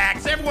your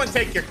cacks. Everyone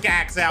take your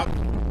cacks out.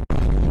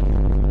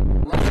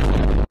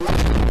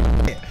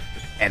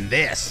 And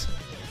this.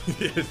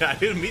 I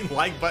didn't mean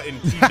like button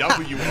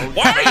TW.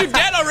 Why are you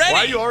dead already? Why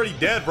are you already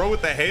dead, bro,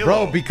 with the Halo?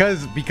 Bro,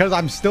 because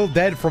I'm still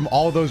dead from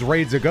all those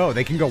raids ago.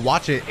 They can go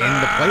watch it in the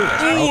playlist,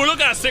 bro. Ooh, look at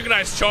that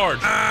synchronized charge.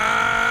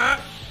 I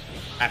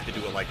have to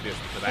do it like this.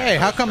 Hey,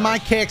 how come my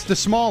cake's the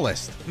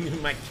smallest?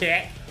 My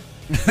cat?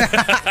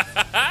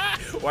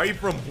 Why are you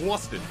from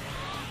Boston?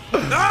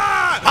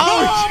 Ah!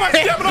 Oh, my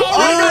stamina!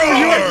 Oh,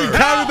 you actually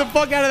counted the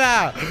fuck out of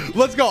that.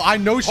 Let's go. I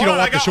know she don't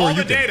want to show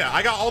you.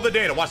 I got all the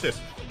data. Watch this.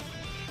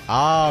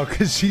 Oh,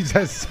 because she's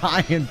a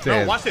scientist.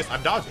 No, watch this.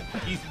 I'm dodging.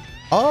 Easy.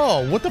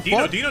 Oh, what the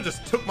fuck? Dino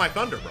just took my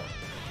thunder, bro.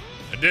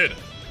 I did.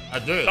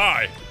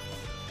 Die.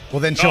 Well,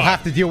 then she'll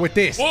have to deal with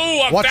this. Ooh,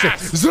 I'm watch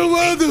fast. it.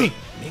 Zoada.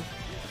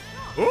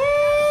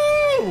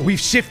 Ooh! We've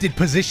shifted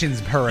positions,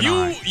 her and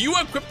I. You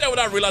equipped that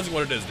without realizing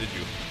what it is, did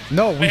you?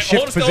 No, we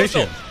shift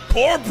position.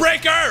 Core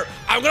breaker!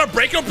 I'm gonna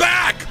break her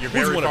back! You're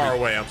very far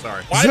away, I'm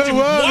sorry. Why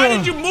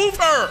did you move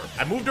her?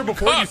 I moved her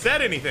before you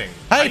said anything.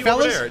 Hey,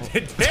 fellas.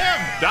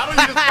 Damn, Donald,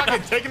 you just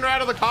fucking taking her out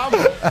of the combo.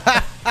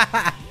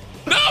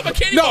 No, I'm a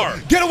candy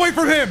bar. Get away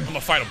from him. I'm gonna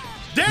fight him.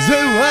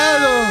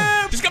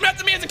 Damn. She's coming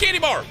after me as a candy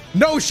bar.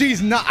 No,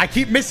 she's not. I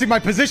keep missing my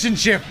position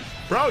shift.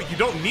 Bro, you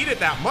don't need it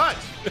that much.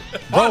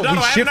 Bro, Donald, we I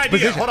have shift an idea.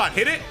 position. Hold on,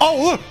 hit it.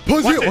 Oh, look.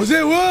 Position.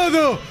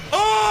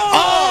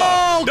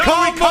 Oh, no,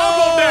 we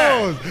comboed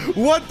that.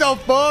 What the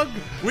fuck?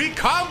 We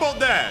comboed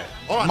that.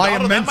 Hold on, My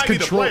Donald, immense that might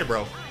control. be the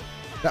play,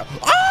 bro.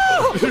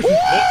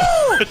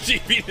 Oh! She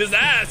beat his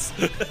ass.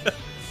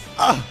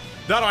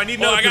 Dono, I need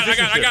another I got her.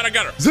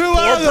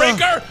 Zoada. Core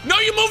breaker. No,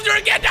 you moved her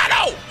again,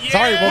 Dono. Yeah.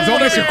 Sorry, well, don't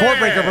miss your core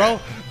breaker, bro.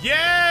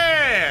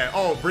 Yeah.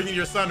 Oh, bringing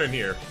your son in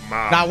here.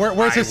 Mom, now,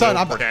 where's his son?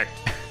 I'm protect.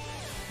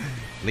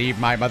 Leave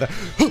my mother.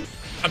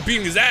 I'm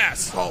beating his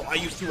ass. Oh, I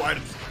used 2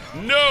 items.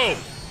 No.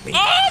 Oh,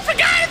 I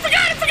forgot.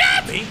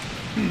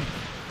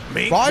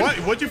 Me?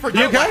 Ryan? What'd you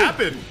forget? Okay? What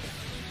happened?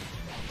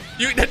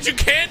 That you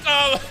can't.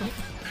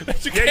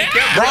 That you can't.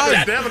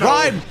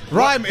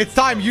 Rhyme, it's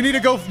time. You need to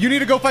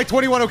go fight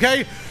 21,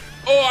 okay?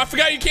 Oh, I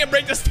forgot you can't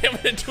break the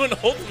stamina into an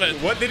ultimate.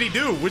 What did he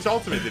do? Which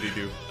ultimate did he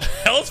do?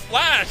 Hell's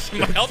Flash.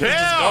 My health is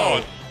just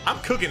gone. I'm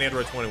cooking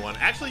Android 21.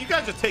 Actually, you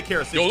guys just take care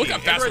of 16. Yo, look how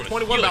fast Android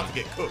 21 about to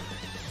get cooked.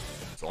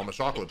 So I'm a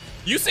chocolate.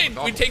 You say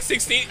we take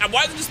 16.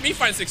 Why is it just me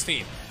find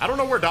 16? I don't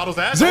know where Dottle's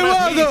at.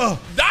 Zoada.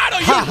 Doto,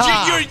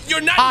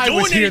 you're not I doing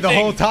was here anything. the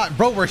whole time,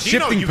 bro. We're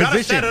shifting you gotta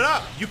position. set it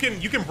up. You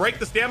can break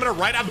the stamina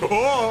right after.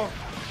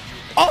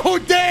 Oh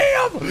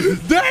damn!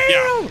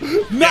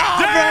 Nah,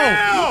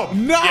 bro!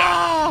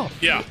 No!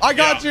 Yeah. I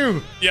got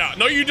you. Yeah.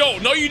 No, you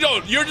don't.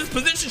 You're just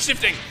position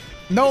shifting.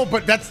 No,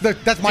 but that's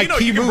my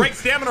key you move. can break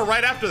stamina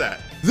right after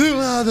that.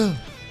 Zoada.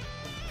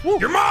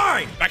 You're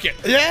mine. Back it.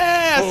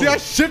 Yeah, see, I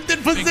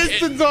shifted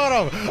positions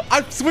on him.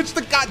 I switched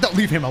the guy. Don't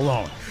leave him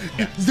alone.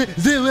 Yeah.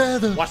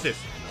 Watch this.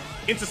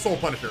 Into Soul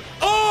Punisher.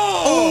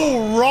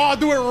 Oh, raw.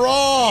 Do it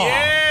raw.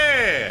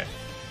 Yeah.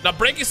 Now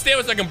break his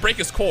stamina so I can break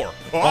his core.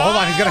 Oh, hold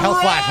on. He's going to health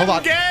flash. Hold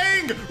on.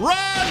 Gang, run.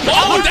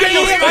 Oh,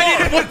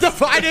 damn. What the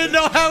fuck? I didn't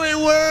know how it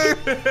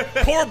worked.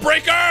 Core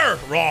breaker.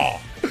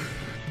 Raw.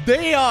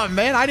 Damn,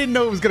 man. I didn't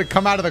know it was going to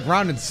come out of the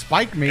ground and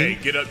spike me. Hey,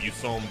 get up, you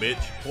son bitch.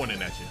 Pointing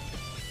at you.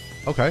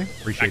 Okay.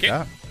 Appreciate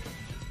that.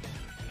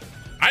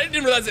 I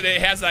didn't realize that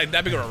it has like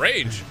that big of a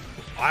range.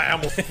 I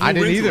almost flew I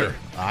didn't into either. it.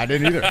 I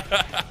didn't either.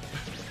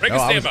 Break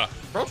his stamina.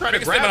 Bro, try Break to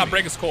his grab stamina, me.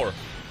 break his core.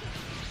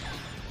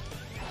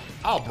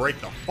 I'll break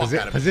the fuck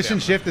out of Position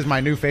his shift is my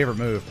new favorite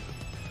move.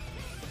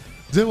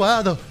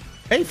 Zoada.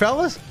 Hey,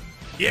 fellas.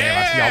 Yeah. Damn,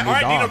 I see y'all All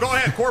right, moved Dino, on. go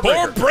ahead. Core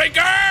Core breaker.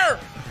 breaker.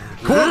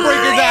 Core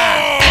breaker's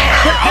ass.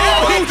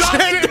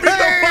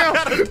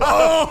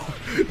 Oh,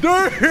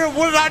 dude,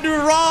 what did I do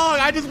wrong?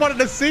 I just wanted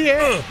to see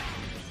it.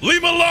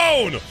 Leave him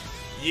alone.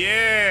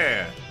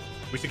 Yeah.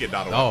 We should get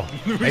Dotto. Oh,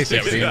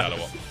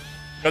 A16.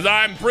 Because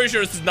I'm pretty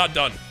sure this is not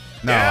done.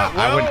 No,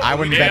 I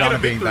wouldn't bet on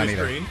it being done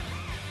either.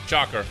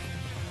 Shocker.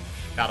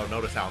 Dotto,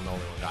 notice how I'm the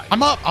only one got you.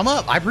 I'm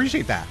up. I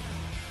appreciate that.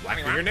 Black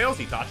fingernails,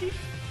 Itachi?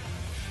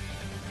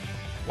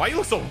 Why you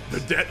look so I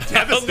was gonna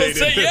devastated?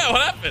 say, yeah,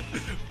 what happened?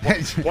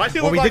 Why she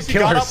Well, look we like did she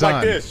kill got her up son.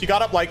 like this? She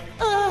got up like.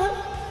 All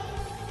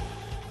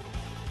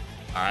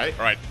right.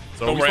 All right.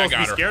 So Don't we're worry, I supposed to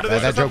be got scared her. of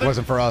this? That or joke something?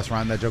 wasn't for us,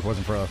 Ryan. That joke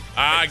wasn't for us.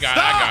 I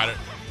got it.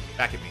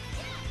 Back at me.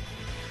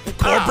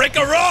 Core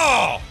breaker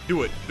raw.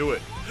 Do it.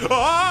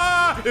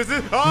 Ah! Is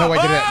it? No, wait,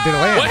 did it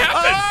land? What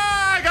happened?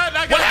 Ah, I got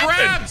What grabbed.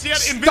 happened? She had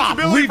Stop,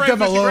 invincibility leave frames them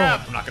that she alone.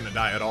 grabbed. I'm not gonna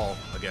die at all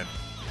again.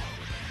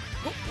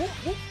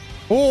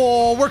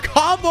 Oh, we're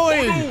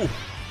comboing. Oh,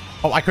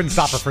 Oh, I couldn't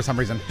stop her for some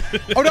reason.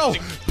 Oh no!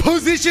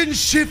 Position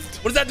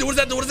shift. what does that do? What does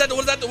that do? What does that do?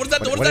 What does that do? What does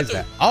that do? What What does is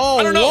that that? do? Oh,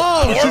 I don't know.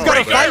 whoa! She's got a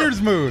Breaker.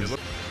 fighter's moves.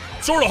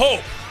 Sword of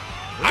hope.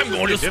 I'm is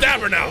going to really stab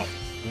her difficult,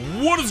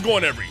 now. What is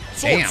going every?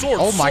 Sword, Damn. sword,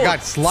 Oh my sword,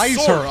 God!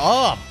 Slice sword. her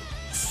up.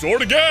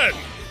 Sword again.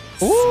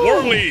 Ooh.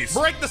 Swirlies.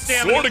 Break the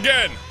stamina. Sword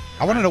again.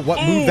 I want to know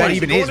what move that Ooh,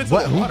 even going is. into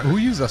What? the water. Who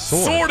used a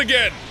sword? Sword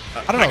again.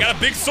 I don't know. I got a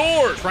big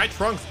sword. Try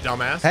Trunks,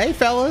 dumbass. Hey,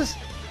 fellas.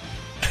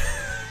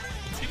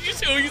 Did you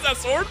see who used that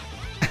sword?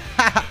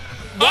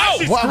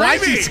 Why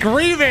is she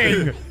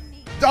screaming?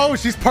 Oh,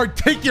 she's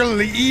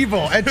particularly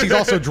evil, and she's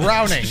also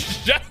drowning.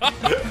 Shut up.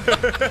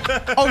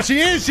 Oh, she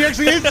is. She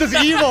actually is just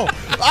evil.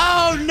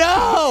 Oh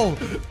no.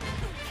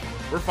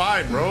 We're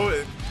fine,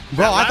 bro.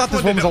 Bro, I thought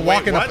this one was a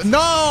walk in the.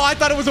 No, I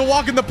thought it was a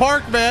walk in the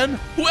park, man.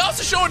 Who else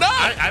is showing up?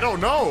 I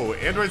don't know.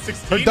 Android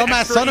 16. Her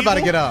dumbass son about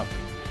to get up.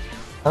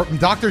 Or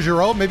Dr.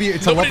 Giro, maybe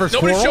it's a lover's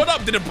quarrel. Nobody showed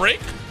up. Did it break?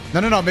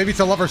 No. Maybe it's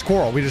a lover's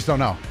quarrel. We just don't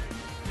know.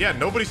 Yeah,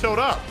 nobody showed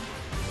up.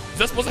 Is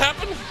that supposed to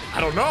happen? I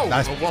don't know.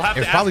 We'll have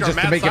to ask probably our just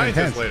to mad make it scientist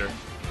intense. later.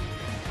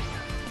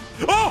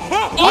 I'm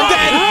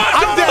dead.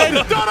 I'm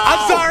dead.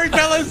 I'm sorry,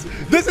 fellas.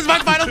 This is my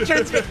final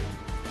chance.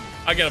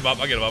 I get him up.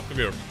 Come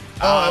here.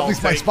 At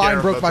least my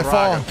spine broke my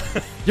fall.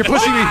 You're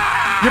pushing me.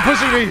 You're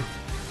pushing me.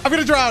 I'm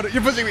gonna drown.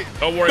 You're pushing me.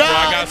 Don't worry, bro.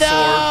 I got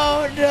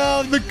a sword.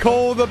 No, the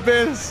cold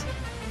abyss.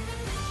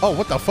 Oh,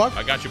 what the fuck?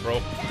 I got you, bro.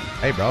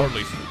 Hey, bro. At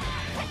least.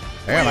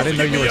 Damn, I didn't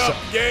know you were so.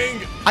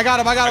 Gang. I got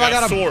him. I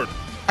got him. Sword.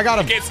 I got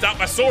him. You can't stop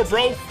my sword,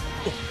 bro.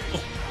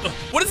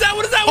 What is that?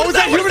 Oh, is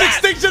that human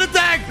extinction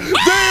attack?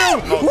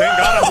 Damn! Oh, thank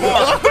God I'm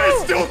lost. They're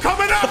still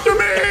coming after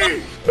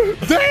me!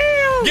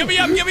 Damn!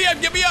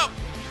 Get me up.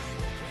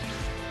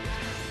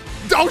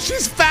 Oh,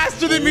 she's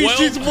faster than me. Well,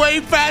 she's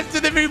way faster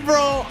than me,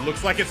 bro.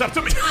 Looks like it's up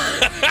to me.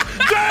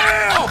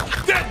 Damn!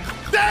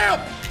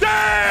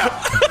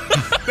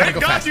 Thank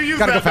God you used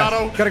that,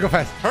 Doto. Gotta go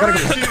fast. Hurry,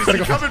 she's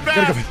coming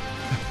fast.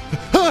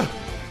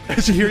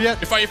 Is she here yet?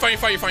 You're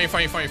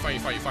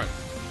fine.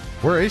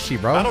 Where is she,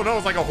 bro? I don't know.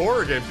 It's like a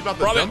horror game. She's about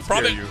to jump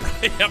scare you.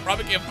 Yeah,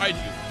 probably can't find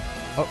you.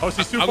 Oh,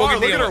 she's too far.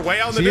 Look at her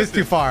way out in the distance. She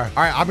is too far.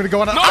 All right, I'm gonna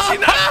go on. No, she's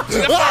not. She's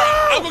not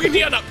far. I'll go get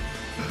Diana.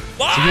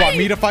 So you want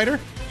me to fight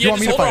her? Yeah,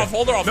 just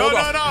hold her off. No.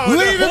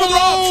 Leave him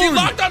alone. She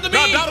locked onto me.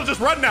 No, Doto,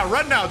 just run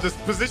now. Just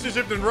position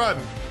shift and run.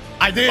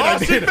 I did. Oh,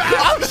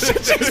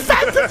 shit, she's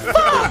fast as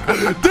fuck.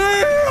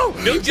 Damn.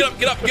 Get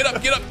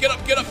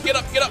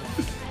up.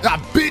 Ah,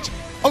 bitch.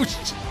 Oh,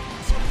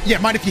 yeah,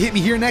 mind if you hit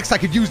me here next? I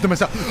could use them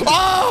myself.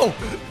 Oh!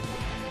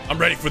 I'm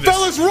ready for this.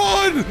 Fellas,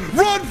 run!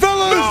 Run,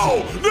 fellas!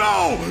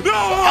 No!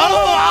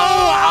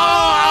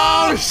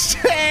 Oh,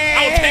 shit!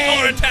 I'll take all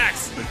her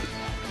attacks.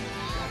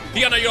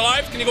 Diana, you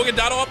alive? Can you go get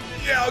Doto up?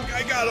 Yeah,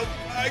 I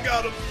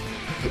got him.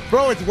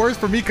 Bro, it's worse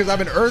for me because I'm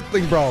an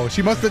Earthling, bro.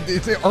 She must have.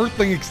 It's an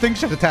Earthling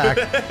extinction attack.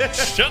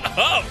 Shut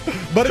up.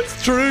 But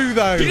it's true,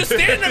 though. You just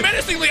stand there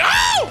menacingly.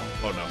 Oh!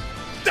 Oh, no.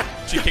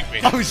 She kicked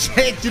me. Oh,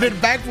 shit. She did a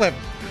backflip.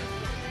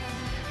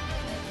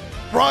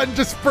 Run,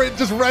 just sprint,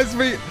 just res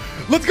me.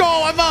 Let's go.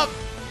 I'm up.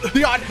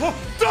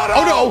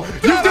 Oh, no.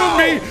 You doomed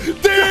me.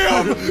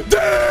 Damn.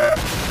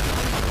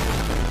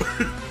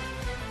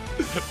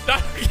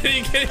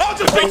 I'll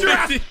just beat your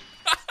ass.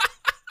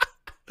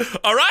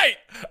 All right.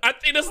 I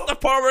think this is the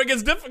part where it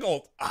gets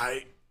difficult.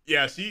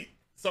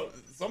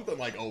 Something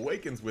like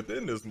awakens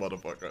within this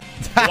motherfucker.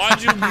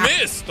 Why'd you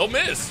miss? Don't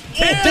miss.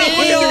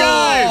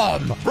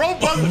 Damn. Bro,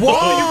 Buzz, you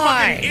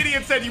fucking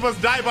idiot said you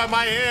must die by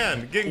my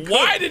hand.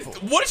 What did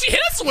she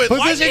hit us with?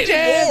 Why is she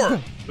hitting more?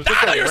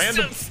 Doto, you're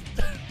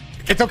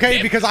It's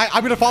okay because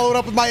I'm gonna follow it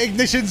up with my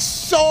ignition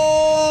sword.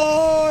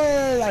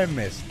 I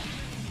missed.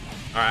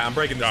 All right, I'm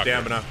breaking the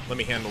stamina. Let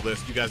me handle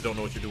this. You guys don't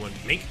know what you're doing.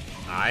 Me?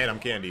 All right, I'm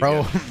Candy.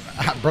 Bro,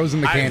 bro's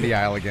in the candy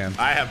aisle again.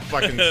 I have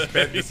fucking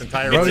spent this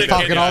entire. Bro's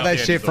talking all that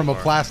shit from a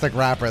plastic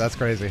wrapper. That's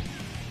crazy.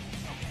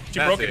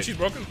 She's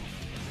broken.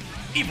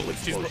 Evil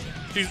explosion.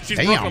 She's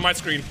broken on my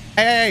screen.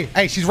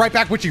 Hey, she's right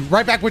back with you.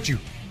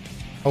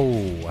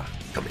 Oh,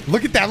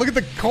 look at that. Look at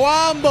the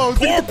combos.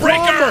 Core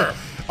breaker.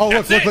 Oh,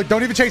 look.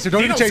 Don't even chase her.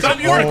 Don't even chase her. Stop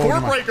using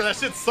core breaker. That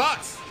shit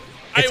sucks.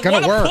 It's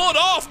gonna work. Pull it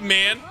off,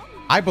 man.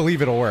 I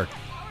believe it'll work.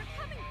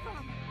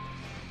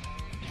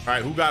 All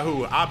right, who got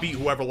who? I'll beat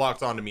whoever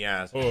locks onto me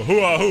ass.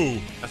 Who?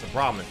 That's a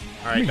problem.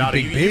 All right, Doto,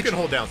 you can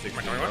hold down 6.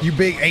 You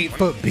big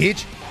 8-foot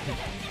bitch.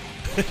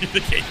 You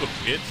big 8-foot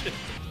bitch.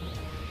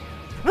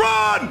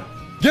 Run!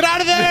 Get out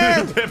of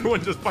there!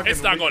 Everyone just fucking.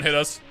 It's not gonna hit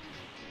us.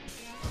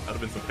 That'd have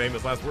been some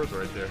famous last words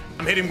right there.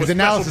 I'm hitting with his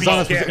analysis on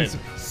us.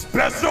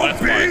 Special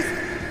beast.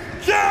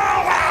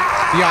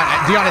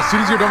 Dion, as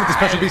soon as you're done with the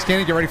special beast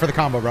cannon, get ready for the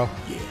combo, bro.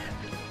 Yeah.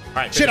 All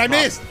right. Shit, I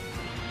missed.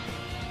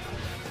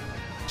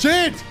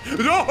 Shit!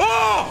 No!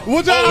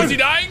 What's up? Oh, is he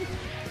dying?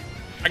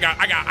 I got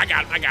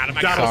him.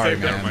 Sorry,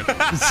 man.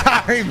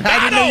 Sorry, man. I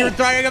didn't know you were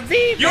trying a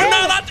beam. You're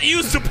not allowed to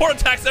use support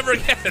attacks ever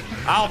again.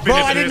 Bro,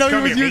 I didn't know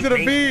you was using a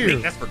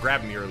beam. That's for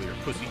grabbing me earlier,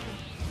 pussy.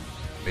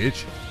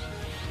 Bitch.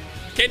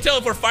 Can't tell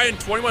if we're fighting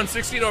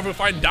 2116 or if we're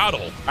fighting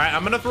Doto. All right,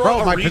 I'm gonna throw Bro,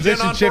 a my regen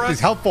position on shift for us. is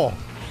helpful.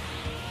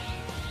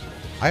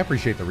 I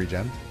appreciate the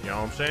regen. You know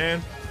what I'm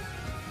saying?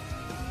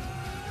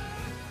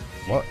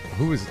 What?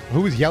 Who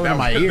was yelling in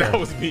my ear? That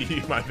was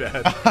me. My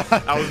bad.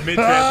 I was mid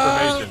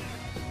transformation.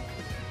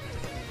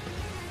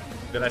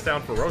 Did I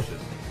sound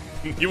ferocious?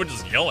 You were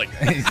just yelling.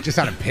 He's just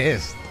sounded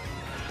pissed.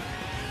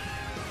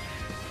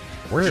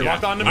 Where?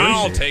 Locked onto me.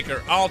 I'll take her.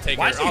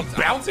 Why is he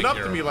bouncing up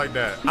to me like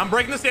that? I'm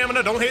breaking the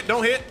stamina. Don't hit.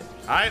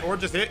 right, or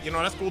just hit. You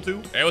know, that's cool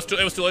too. It was too.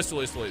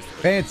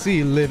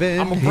 Fancy living.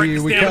 I'm gonna break Here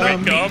the we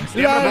stamina. come.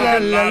 La la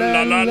la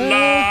la la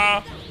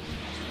la.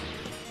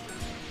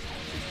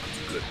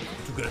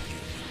 Too good of you.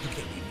 You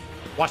can't beat me.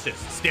 Watch this.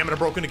 Stamina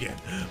broken again.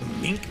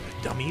 Mink,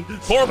 dummy.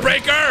 Core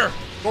breaker.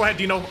 Go ahead,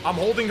 Dino. I'm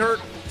holding her.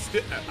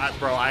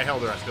 Bro, I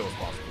held her as still as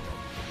possible.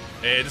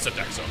 Hey, this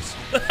attack sucks.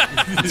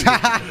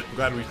 I'm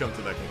glad we've come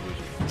to that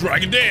conclusion.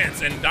 Dragon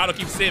Dance, and Dotto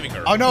keeps saving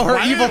her. Oh no, her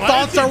evil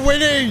thoughts are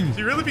winning.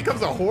 She really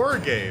becomes a horror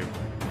game.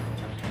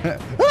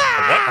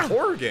 What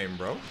horror game,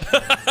 bro?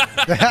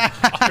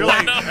 I feel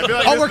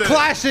like Oh, we're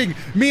clashing.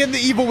 Me and the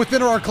evil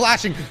within her are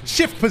clashing.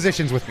 Shift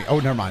positions with me. Oh,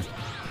 never mind.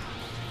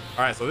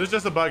 All right, so there's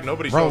just a bug.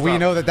 Nobody shows Bro, up. we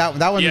know that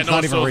one's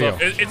not even real.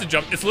 It's a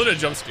jump. It's literally a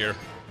jump scare.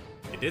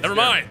 It Never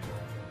mind.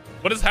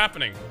 What is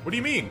happening? What do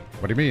you mean?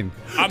 What do you mean?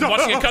 I'm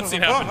watching a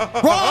cutscene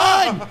happen.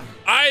 Run!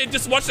 I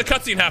just watched the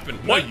cutscene happen.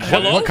 What?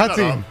 Hello? What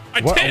cutscene?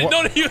 I did.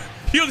 No,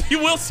 you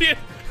will see it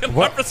in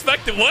my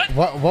perspective. What?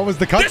 What was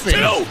the cutscene?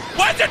 There's two.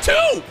 Why is there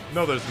two?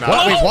 No, there's not.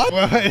 What?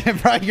 Wait,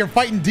 what? Bro, you're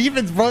fighting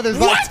demons, bro. There's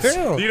not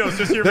two. Dino, it's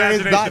just your There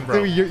is imagination, not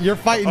bro. two. You're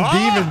fighting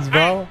demons,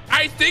 bro.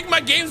 I think my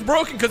game's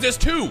broken because there's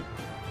two.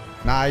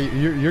 Nah,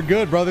 you're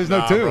good, bro. There's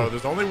no two. Bro,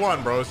 there's only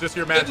one, bro. It's just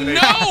your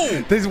imagination.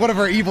 No! This is one of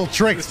our evil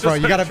tricks, It's bro.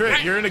 just You gotta.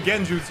 trick. You're in a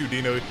genjutsu,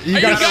 Dino.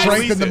 You gotta guys-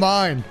 strengthen the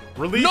mind.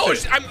 Release No,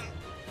 it.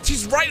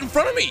 she's right in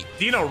front of me.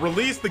 Dino,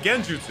 release the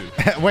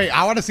genjutsu. Wait,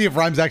 I want to see if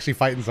Rhyme's actually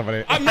fighting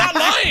somebody. I'm not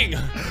lying.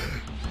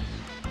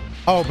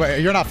 Oh,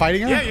 but you're not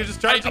fighting her? Yeah, you're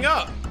just charging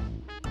up.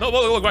 No,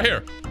 look right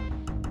here.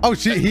 Oh,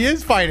 he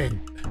is fighting.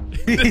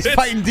 He's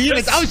fighting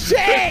demons. Oh,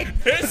 shit!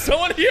 There's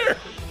someone here.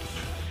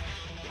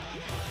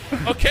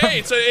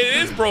 Okay, so it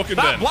is broken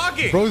Stop then.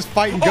 blocking. Bro's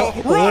fighting. Go.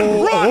 Run.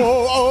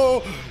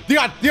 Oh.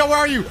 Dion, where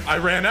are you? I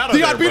ran out of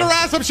Dion, there, beat bro. her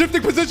ass. I'm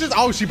shifting positions.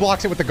 Oh, she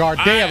blocks it with the guard.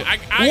 Damn. I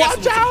got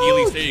Watch some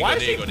healings. out. There you Why go,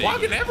 is there you she go, there you go.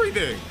 blocking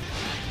everything?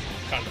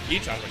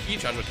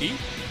 Charge with key.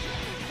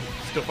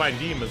 Still fighting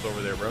demons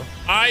over there, bro.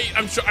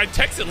 I'm sure I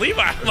texted Levi.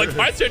 I'm like,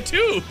 why is there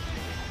two?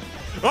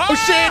 Oh,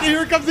 shit.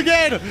 Here it comes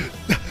again.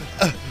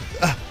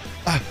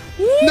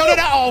 No.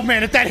 Oh,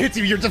 man. If that hits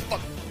you, you're just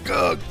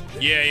fucking.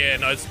 Yeah,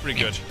 no, it's pretty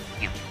good.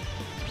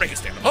 Break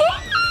it down.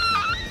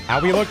 How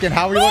we looking?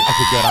 Okay,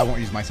 good. I won't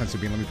use my sensu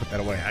beam. Let me put that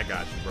away. I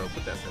got you, bro.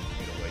 Put that sense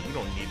of away. You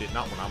don't need it.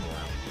 Not when I'm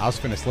around. I was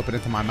finna slip it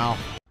into my mouth.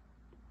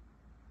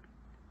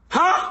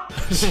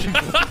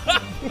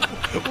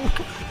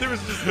 There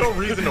was just no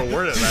reason to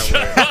word it that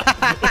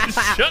way.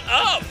 Shut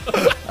up.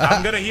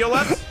 I'm gonna heal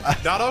us,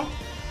 Dotto.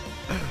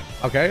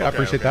 Okay, I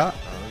appreciate that.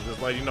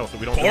 Just let you know so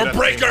we don't. Core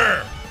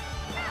breaker.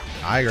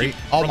 I agree.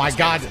 Oh my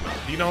god.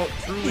 Do you know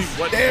truly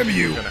what Damn is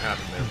you. gonna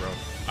happen there, bro?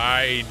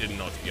 I didn't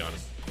know, to be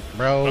honest.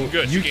 Bro, I'm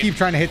good. you keep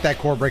trying to hit that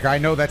core breaker. I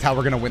know that's how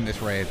we're gonna win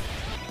this raid.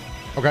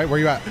 Okay, where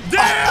you at?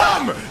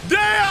 Damn!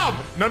 Damn!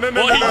 No,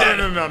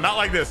 Well, not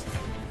like this.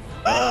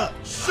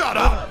 Shut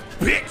up,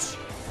 bitch!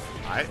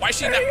 Why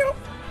she not?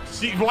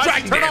 Why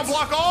Dragon she turn on Dance.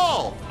 block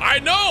all? I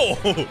know.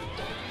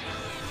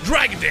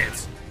 Dragon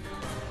Dance.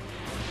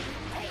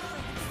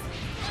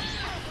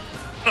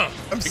 You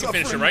can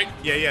finish it, right?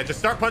 Yeah. Just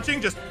start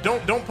punching. Just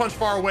don't punch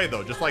far away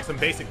though. Just like some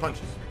basic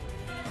punches.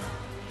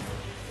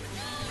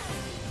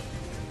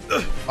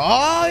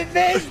 Oh, he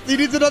missed! He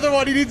needs another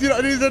one. He needs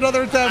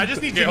another attempt. I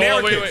just need Okay,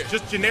 hold generic on, hits.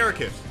 Just generic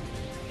hits.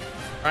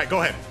 All right,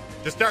 go ahead.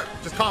 Just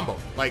combo.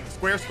 Like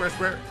square.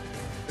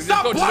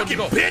 Stop go, blocking,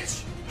 just go.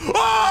 bitch!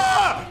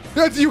 Ah!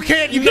 You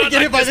can't Not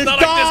get hit by like this. this,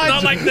 Dodge!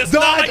 not like this,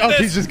 Dodge! not like Oh, this.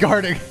 he's just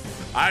guarding.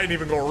 I ain't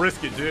even gonna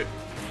risk it, dude.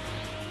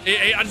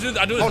 Hey, I do this.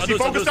 Oh, she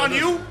focused on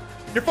you?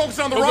 You're focused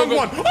on the Go, wrong go,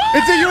 go. one.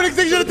 It's a unit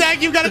extinction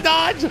attack. You've got to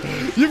dodge.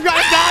 You've got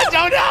to dodge.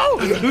 Oh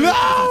no!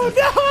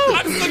 No!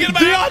 I'm still getting my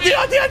Dion!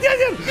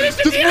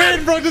 Just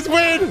win, bro. Just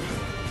win.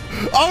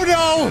 Oh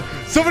no!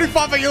 Somebody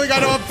fought my healing. I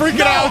know. I'm freaking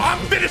No, out.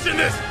 I'm finishing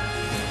this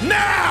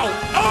now.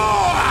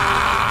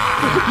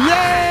 Oh!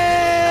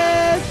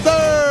 Yes,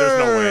 sir. There's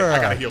no way.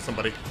 I gotta heal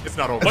somebody. It's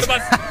not over. What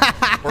about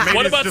Or maybe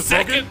what it's about just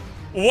second?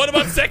 broken? What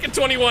about second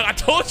 21? I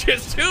told you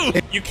it's two.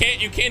 You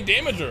can't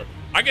damage her.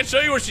 I can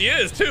show you where she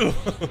is too.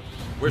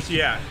 Where's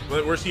she at?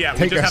 Where's she at?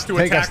 Take we just us- have to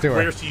take us attack to her.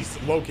 where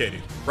she's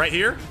located. Right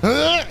here?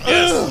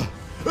 Yes.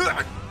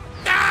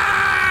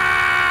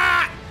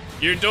 Ah!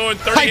 You're doing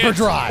 30 hits,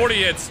 Hyperdrive. 40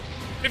 hits,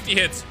 50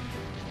 hits.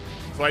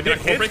 So I did Can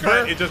I core hit breaker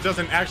her, her? it just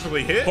doesn't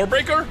actually hit. Core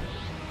breaker?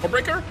 Core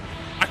breaker?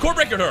 I core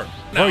breakered her.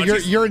 Bro, Now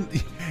she's- you're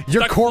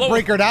stuck core low.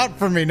 breakered out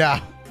for me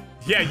now.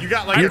 Yeah, you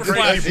got like You're a just-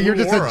 crazy You're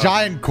blue just a aura.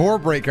 giant core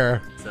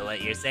breaker. So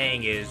what you're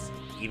saying is,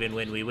 even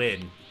when we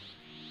win,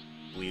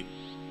 We